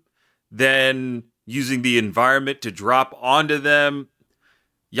them. Then using the environment to drop onto them.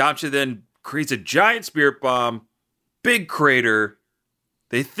 Yamcha then creates a giant spirit bomb, big crater.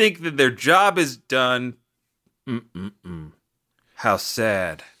 They think that their job is done. How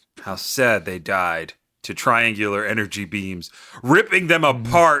sad. How sad they died to triangular energy beams, ripping them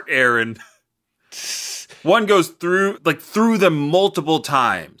apart, Aaron. One goes through them multiple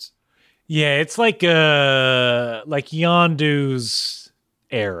times. Yeah, it's like Yondu's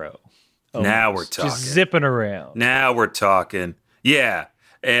arrow. Almost. Now we're talking. Just zipping around. Now we're talking. Yeah.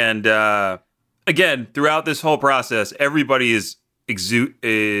 And again, throughout this whole process, everybody is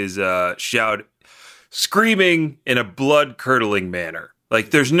screaming in a blood-curdling manner.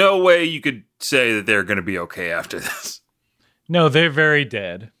 Like, there's no way you could say that they're going to be okay after this. No, they're very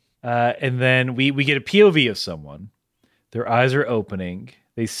dead. And then we get a POV of someone. Their eyes are opening.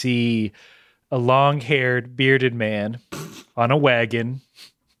 They see a long-haired, bearded man on a wagon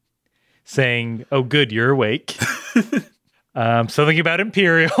saying, "Oh, good, you're awake." Something about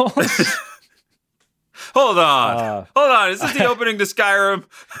Imperials. Hold on. Is this the opening to Skyrim?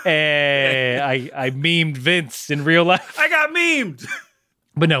 I memed Vince in real life. I got memed.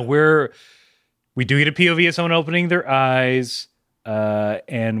 But no, we do get a POV of someone opening their eyes,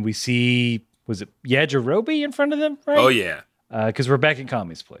 and we see, was it Yajirobe in front of them, right? Oh, yeah. Because we're back at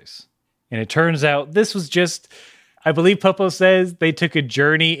Kami's place. And it turns out this was just, I believe Popo says they took a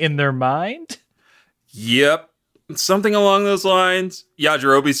journey in their mind. Yep. Something along those lines.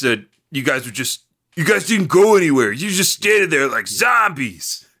 Yajirobe said, you guys didn't go anywhere. You just stayed there like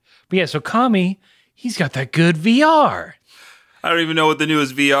zombies. But yeah, so Kami, he's got that good VR. I don't even know what the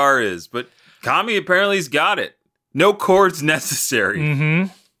newest VR is, but Kami apparently has got it. No cords necessary.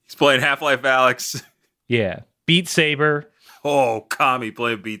 Mm-hmm. He's playing Half-Life Alyx. Yeah. Beat Saber. Oh, Kami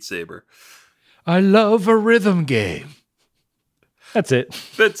playing Beat Saber. I love a rhythm game. That's it.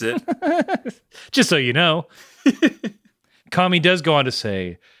 That's it. Just so you know. Kami does go on to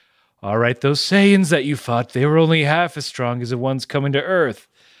say, all right, those Saiyans that you fought, they were only half as strong as the ones coming to Earth.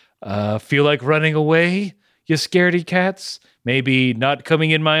 Feel like running away, you scaredy cats? Maybe not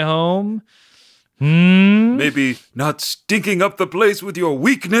coming in my home? Maybe not stinking up the place with your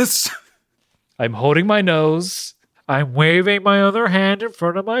weakness? I'm holding my nose. I'm waving my other hand in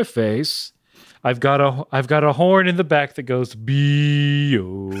front of my face. I've got a horn in the back that goes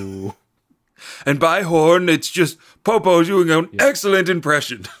B-O. And by horn, it's just Popo doing an excellent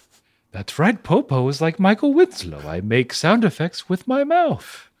impression. That's right, Popo is like Michael Winslow. I make sound effects with my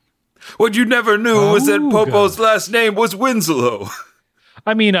mouth. What you never knew was that Popo's last name was Winslow.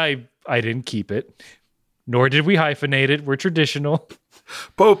 I mean, I didn't keep it. Nor did we hyphenate it. We're traditional.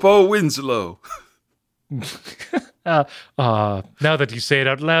 Popo Winslow. Now that you say it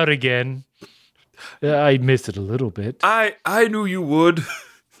out loud again, I miss it a little bit. I knew you would.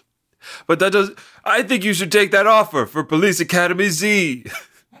 But that does. I think you should take that offer for Police Academy Z.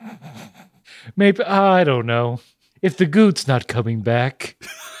 Maybe, I don't know. If the Goot's not coming back,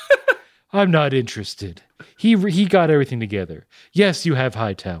 I'm not interested. He got everything together. Yes, you have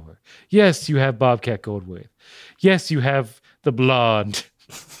Hightower. Yes, you have Bobcat Goldthwait. Yes, you have the blonde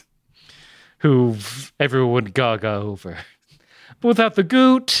who everyone went gaga over. But without the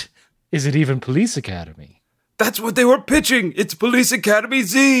Goot, is it even Police Academy? That's what they were pitching. It's Police Academy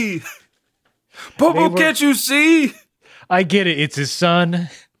Z. Popo, can't you see? I get it. It's his son.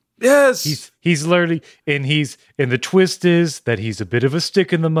 Yes. He's learning, and the twist is that he's a bit of a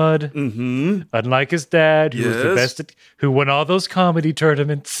stick in the mud. Mm-hmm. Unlike his dad, who was the best who won all those comedy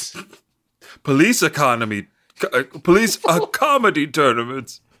tournaments. Police comedy tournaments. Police : a comedy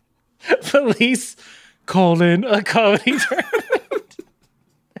tournament.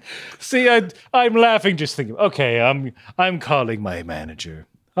 See, I'm laughing just thinking. Okay, I'm calling my manager.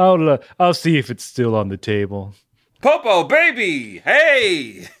 I'll see if it's still on the table. Popo, baby,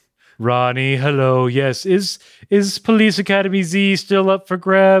 hey. Ronnie, hello. Yes, is Police Academy Z still up for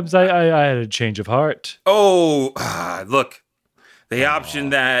grabs? I had a change of heart. Oh, look, they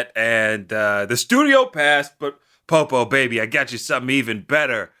optioned that, and the studio passed. But Popo, baby, I got you something even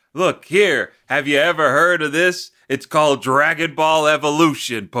better. Look here. Have you ever heard of this? It's called Dragon Ball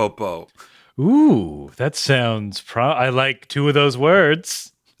Evolution, Popo. Ooh, that sounds. I like two of those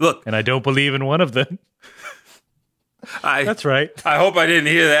words. Look, and I don't believe in one of them. That's right. I hope I didn't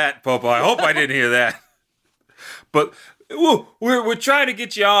hear that, Popo. I hope I didn't hear that. But we're trying to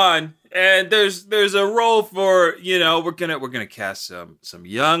get you on, and there's a role for, we're gonna cast some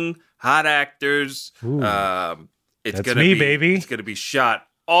young hot actors. That's me, baby. It's gonna be shot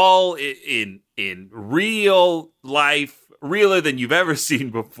all in real life, realer than you've ever seen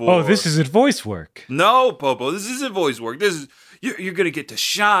before. Oh, this isn't voice work. No, Popo, this isn't voice work. This is you're gonna get to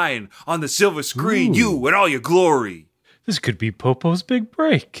shine on the silver screen, you and all your glory. This could be Popo's big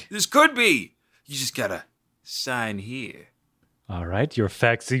break. This could be. You just gotta sign here. All right, you're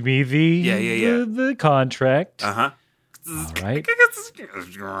faxing me the contract. Uh-huh. All right.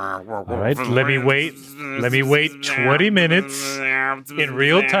 All right, let me wait 20 minutes in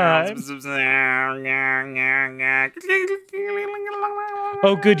real time.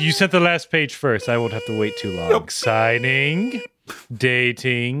 Oh, good, you sent the last page first. I won't have to wait too long. Yep. Signing,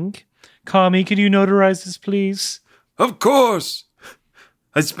 dating. Kami, can you notarize this, please? Of course.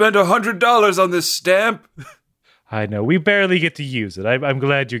 I spent $100 on this stamp. I know, we barely get to use it. I'm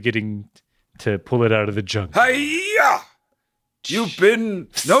glad you're getting to pull it out of the junk. Hi-ya! You've been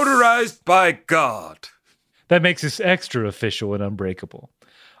notarized by God. That makes us extra official and unbreakable.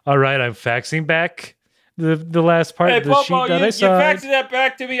 All right, I'm faxing back the last part of the Popo, sheet that I you faxed that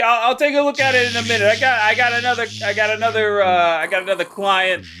back to me. I'll take a look at it in a minute. I got another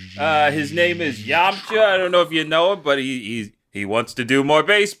client. His name is Yamcha. I don't know if you know him, but he wants to do more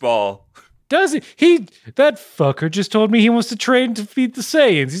baseball. Does he? That fucker just told me he wants to train to beat the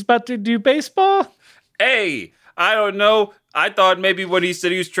Saiyans. He's about to do baseball? Hey, I don't know. I thought maybe when he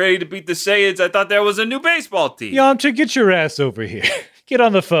said he was training to beat the Saiyans, I thought that was a new baseball team. Yamcha, get your ass over here. Get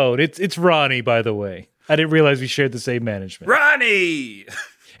on the phone. It's Ronnie, by the way. I didn't realize we shared the same management. Ronnie!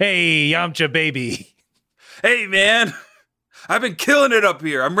 Hey, Yamcha, baby. Hey, man. I've been killing it up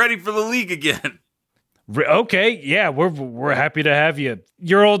here. I'm ready for the league again. Okay, yeah, we're happy to have you.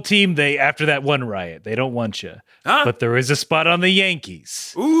 Your old team, after that one riot, they don't want you. Huh? But there is a spot on the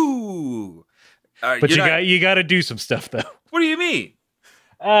Yankees. Ooh. But you got to do some stuff, though. What do you mean?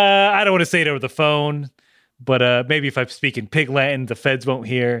 I don't want to say it over the phone, but maybe if I'm speaking Pig Latin, the feds won't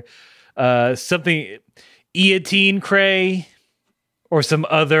hear. Something Eatine Cray or some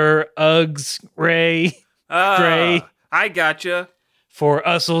other Uggs Ray Dre I gotcha. for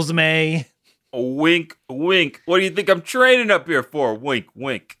Ussels May. Wink, wink. What do you think I'm training up here for? Wink,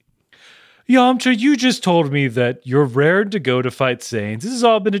 wink. Yamcha, you just told me that you're raring to go to fight Saiyans. This has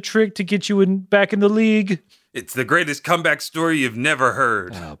all been a trick to get you back in the league. It's the greatest comeback story you've never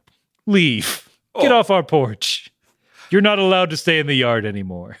heard. Leave. Get off our porch. You're not allowed to stay in the yard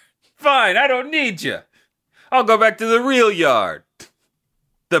anymore. Fine, I don't need you. I'll go back to the real yard.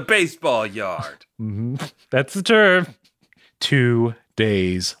 The baseball yard. Mm-hmm. That's the term. 2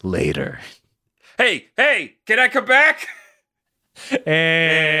 days later. Hey, can I come back?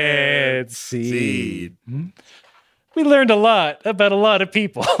 And seed. We learned a lot about a lot of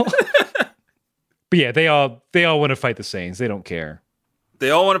people. But yeah, they all want to fight the Saiyans. They don't care. They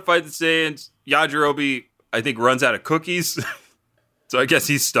all want to fight the Saiyans. Yajirobe, I think, runs out of cookies. So I guess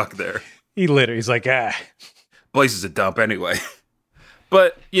he's stuck there. He's like, Place is a dump anyway.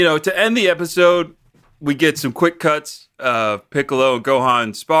 But, to end the episode, we get some quick cuts of Piccolo and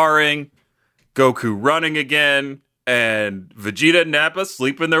Gohan sparring, Goku running again, and Vegeta and Nappa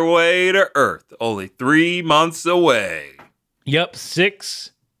sleeping their way to Earth. Only 3 months away. Yep,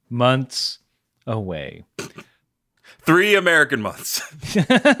 6 months away. 3 American months.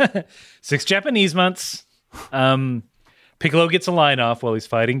 6 Japanese months. Piccolo gets a line off while he's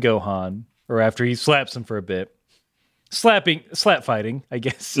fighting Gohan, or after he slaps him for a bit. Slap fighting, I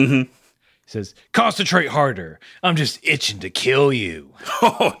guess. Mm-hmm. He says, "Concentrate harder. I'm just itching to kill you."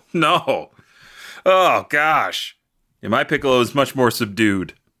 Oh, no. Oh, gosh. Yeah, my Piccolo is much more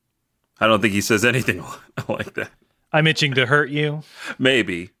subdued. I don't think he says anything like that. I'm itching to hurt you.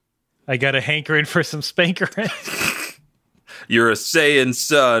 Maybe. I got a hankering for some spankering. You're a Saiyan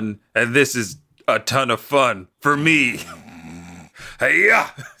son, and this is a ton of fun for me. Hey-ya!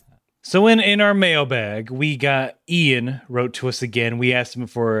 So in our mailbag, we got Ian wrote to us again. We asked him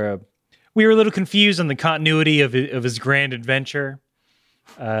for we were a little confused on the continuity of his grand adventure.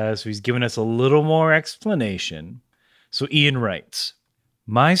 So he's given us a little more explanation. So Ian writes,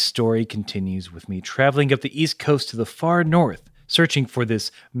 "My story continues with me traveling up the East Coast to the far north, searching for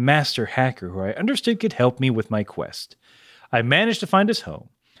this master hacker who I understood could help me with my quest. I managed to find his home,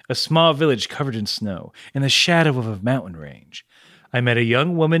 a small village covered in snow, in the shadow of a mountain range. I met a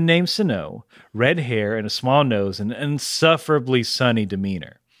young woman named Sano, red hair and a small nose and an insufferably sunny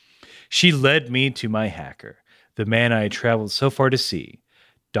demeanor. She led me to my hacker, the man I had traveled so far to see,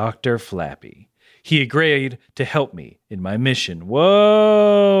 Dr. Flappy. He agreed to help me in my mission."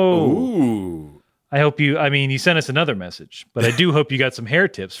 Whoa! Ooh. You sent us another message, but I do hope you got some hair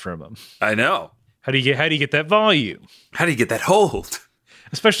tips from him. I know. How do you get that volume? How do you get that hold?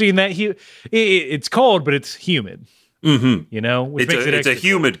 Especially in that it's cold, but it's humid. Mm-hmm. Which makes it it's a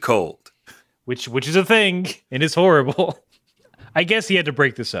humid cold. Which is a thing and is horrible. I guess he had to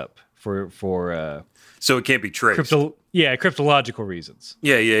break this up for so it can't be traced. Cryptological reasons.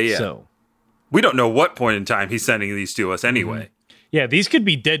 Yeah. So we don't know what point in time he's sending these to us anyway. Yeah, these could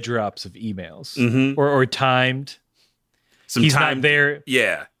be dead drops of emails or timed. He's not there.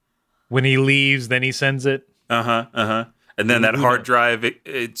 Yeah. When he leaves, then he sends it. And then that hard drive,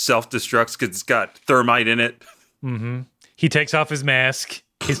 it self-destructs because it's got thermite in it. Mm-hmm. He takes off his mask,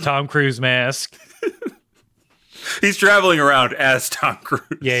 his Tom Cruise mask. He's traveling around as Tom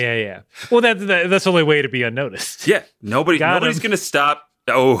Cruise. Yeah. Well, that's the only way to be unnoticed. Yeah, nobody's going to stop.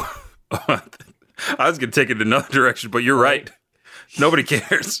 Oh, I was going to take it another direction, but you're right. Nobody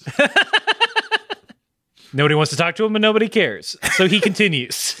cares. Nobody wants to talk to him, and nobody cares. So he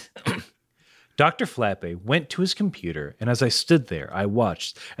continues. Dr. Flappy went to his computer, and as I stood there, I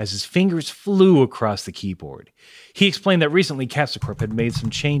watched as his fingers flew across the keyboard. He explained that recently Capsule Corp had made some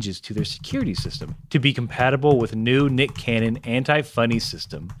changes to their security system to be compatible with a new Nick Cannon anti-funny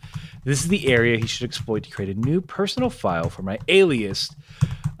system. This is the area he should exploit to create a new personal file for my alias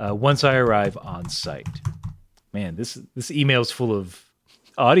once I arrive on site. Man, this email is full of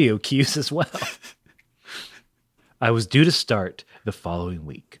audio cues as well. I was due to start the following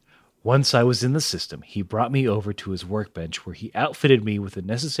week. Once I was in the system, he brought me over to his workbench where he outfitted me with the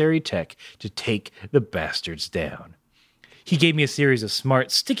necessary tech to take the bastards down. He gave me a series of smart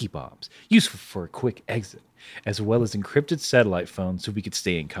sticky bombs, useful for a quick exit, as well as encrypted satellite phones so we could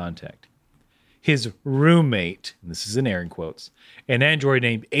stay in contact. His roommate, and this is in Aaron quotes, an android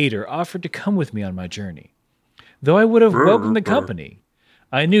named Ader, offered to come with me on my journey. Though I would have welcomed the company,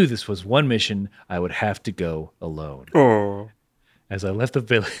 I knew this was one mission I would have to go alone. Oh. As I left the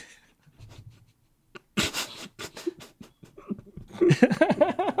village...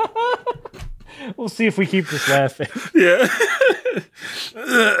 We'll see if we keep this laughing. Yeah.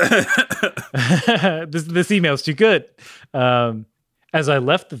 This email's too good. As I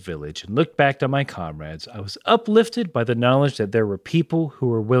left the village and looked back on my comrades, I was uplifted by the knowledge that there were people who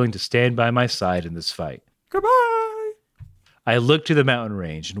were willing to stand by my side in this fight. Goodbye. I looked to the mountain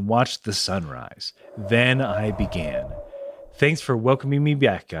range and watched the sunrise. Then I began. Thanks for welcoming me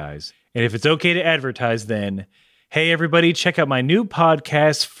back, guys. And if it's okay to advertise, then... Hey, everybody, check out my new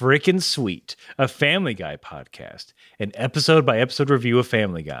podcast, Frickin' Sweet, a Family Guy podcast, an episode-by-episode review of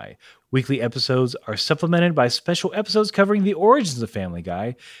Family Guy. Weekly episodes are supplemented by special episodes covering the origins of Family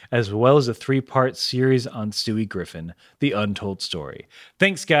Guy, as well as a 3-part series on Stewie Griffin, The Untold Story.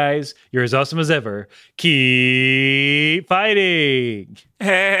 Thanks, guys. You're as awesome as ever. Keep fighting!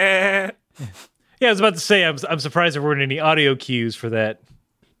 Yeah, I was about to say, I'm surprised there weren't any audio cues for that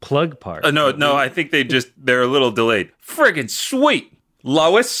plug part. No, I think they're a little delayed. Friggin' sweet,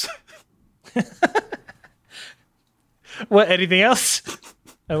 Lois. What? Anything else?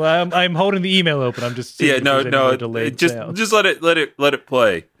 I'm holding the email open. I'm just seeing delayed sound. Just let it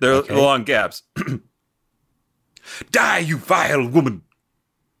play. There are long gaps. Die, you vile woman.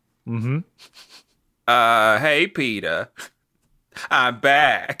 Mm-hmm. Hey, Peter. I'm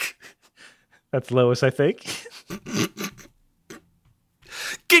back. That's Lois, I think.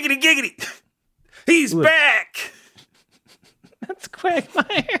 Giggity, giggity. He's back. That's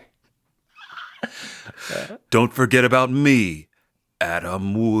Quagmire. Don't forget about me,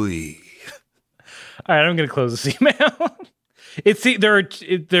 Adam Wee. All right, I'm going to close this email. There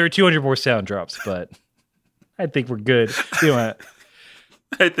are 200 more sound drops, but I think we're good. You know what?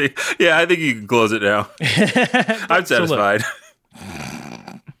 I think you can close it now. I'm satisfied.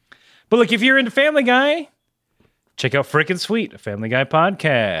 But look, if you're into Family Guy, check out Frickin' Sweet, a Family Guy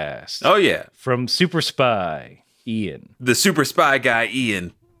podcast. Oh, yeah. From Super Spy, Ian. The super spy guy,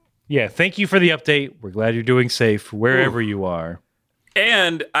 Ian. Yeah, thank you for the update. We're glad you're doing safe wherever you are.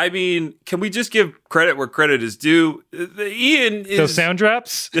 And, I mean, can we just give credit where credit is due? Ian is... Those sound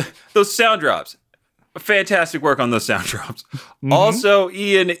drops? Those sound drops. Fantastic work on those sound drops. Mm-hmm. Also,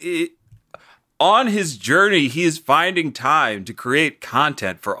 Ian... on his journey, he is finding time to create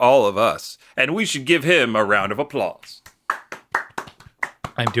content for all of us. And we should give him a round of applause.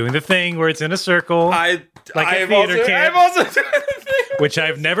 I'm doing the thing where it's in a circle. I'm theater camp, also doing the thing. which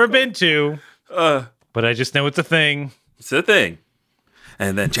I've never been to, but I just know it's a thing. It's a thing.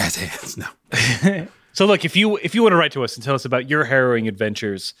 And then jazz hands. No. So look, if you want to write to us and tell us about your harrowing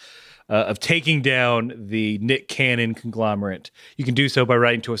adventures of taking down the Nick Cannon conglomerate, you can do so by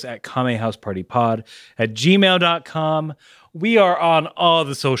writing to us at kamehousepartypod@gmail.com. We are on all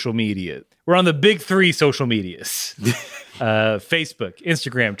the social media. We're on the big 3 social medias. Facebook,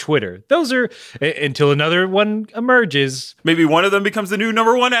 Instagram, Twitter. Those are, until another one emerges. Maybe one of them becomes the new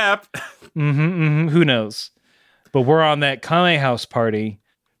 #1 app. Who knows? But we're on that Kame House Party.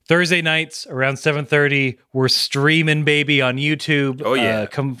 Thursday nights around 7:30, we're streaming, baby, on YouTube. Oh, yeah.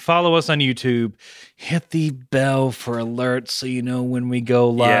 Come follow us on YouTube. Hit the bell for alerts so you know when we go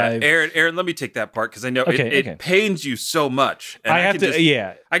live. Yeah, Aaron, let me take that part because I know it pains you so much. And I can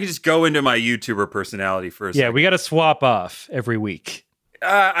just go into my YouTuber personality for a second. Yeah, we got to swap off every week.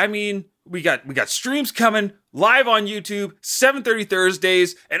 I mean, we got streams coming live on YouTube, 7:30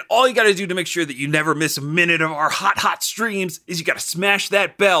 Thursdays, and all you got to do to make sure that you never miss a minute of our hot streams is you got to smash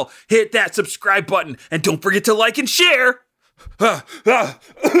that bell, hit that subscribe button, and don't forget to like and share. You're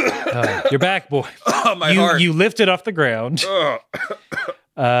back, boy. Oh, my heart. You lifted off the ground.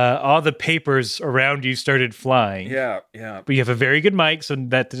 All the papers around you started flying. Yeah. But you have a very good mic, so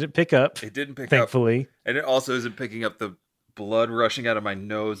that didn't pick up. It didn't pick up. Thankfully. And it also isn't picking up the blood rushing out of my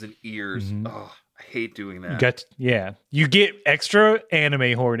nose and ears. Mm-hmm. Oh, I hate doing that. You get extra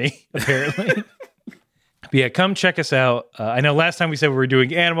anime horny, apparently. But yeah, come check us out. I know last time we said we were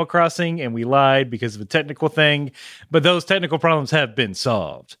doing Animal Crossing, and we lied because of a technical thing, but those technical problems have been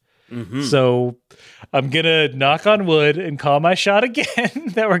solved. Mm-hmm. So I'm going to knock on wood and call my shot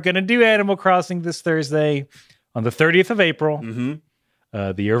again that we're going to do Animal Crossing this Thursday on the 30th of April. Mm-hmm.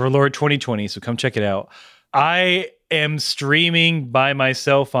 The Year of Our Lord 2020. So come check it out. I am streaming by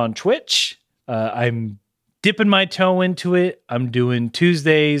myself on Twitch. I'm dipping my toe into it. I'm doing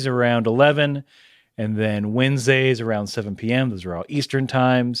Tuesdays around 11 and then Wednesdays around 7 p.m. Those are all Eastern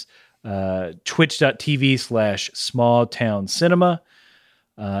times. Twitch.tv/smalltowncinema.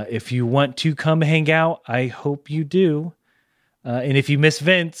 If you want to come hang out, I hope you do. And if you miss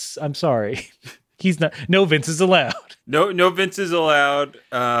Vince, I'm sorry. No Vince is allowed. No Vince is allowed.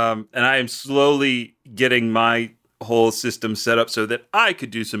 And I am slowly getting my whole system set up so that I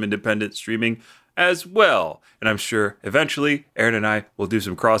could do some independent streaming as well. And I'm sure eventually Aaron and I will do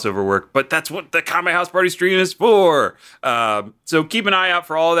some crossover work, but that's what the Kame House Party stream is for. So keep an eye out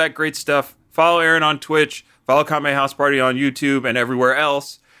for all that great stuff. Follow Aaron on Twitch, follow Kame House Party on YouTube and everywhere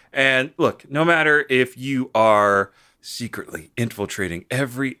else. And look, no matter if you are secretly infiltrating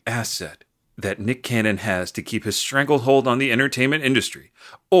every asset that Nick Cannon has to keep his stranglehold on the entertainment industry,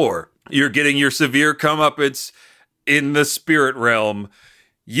 or you're getting your severe comeuppance in the spirit realm,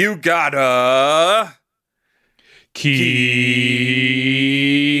 you gotta keep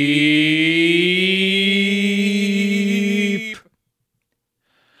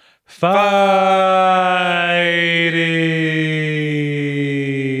fighting.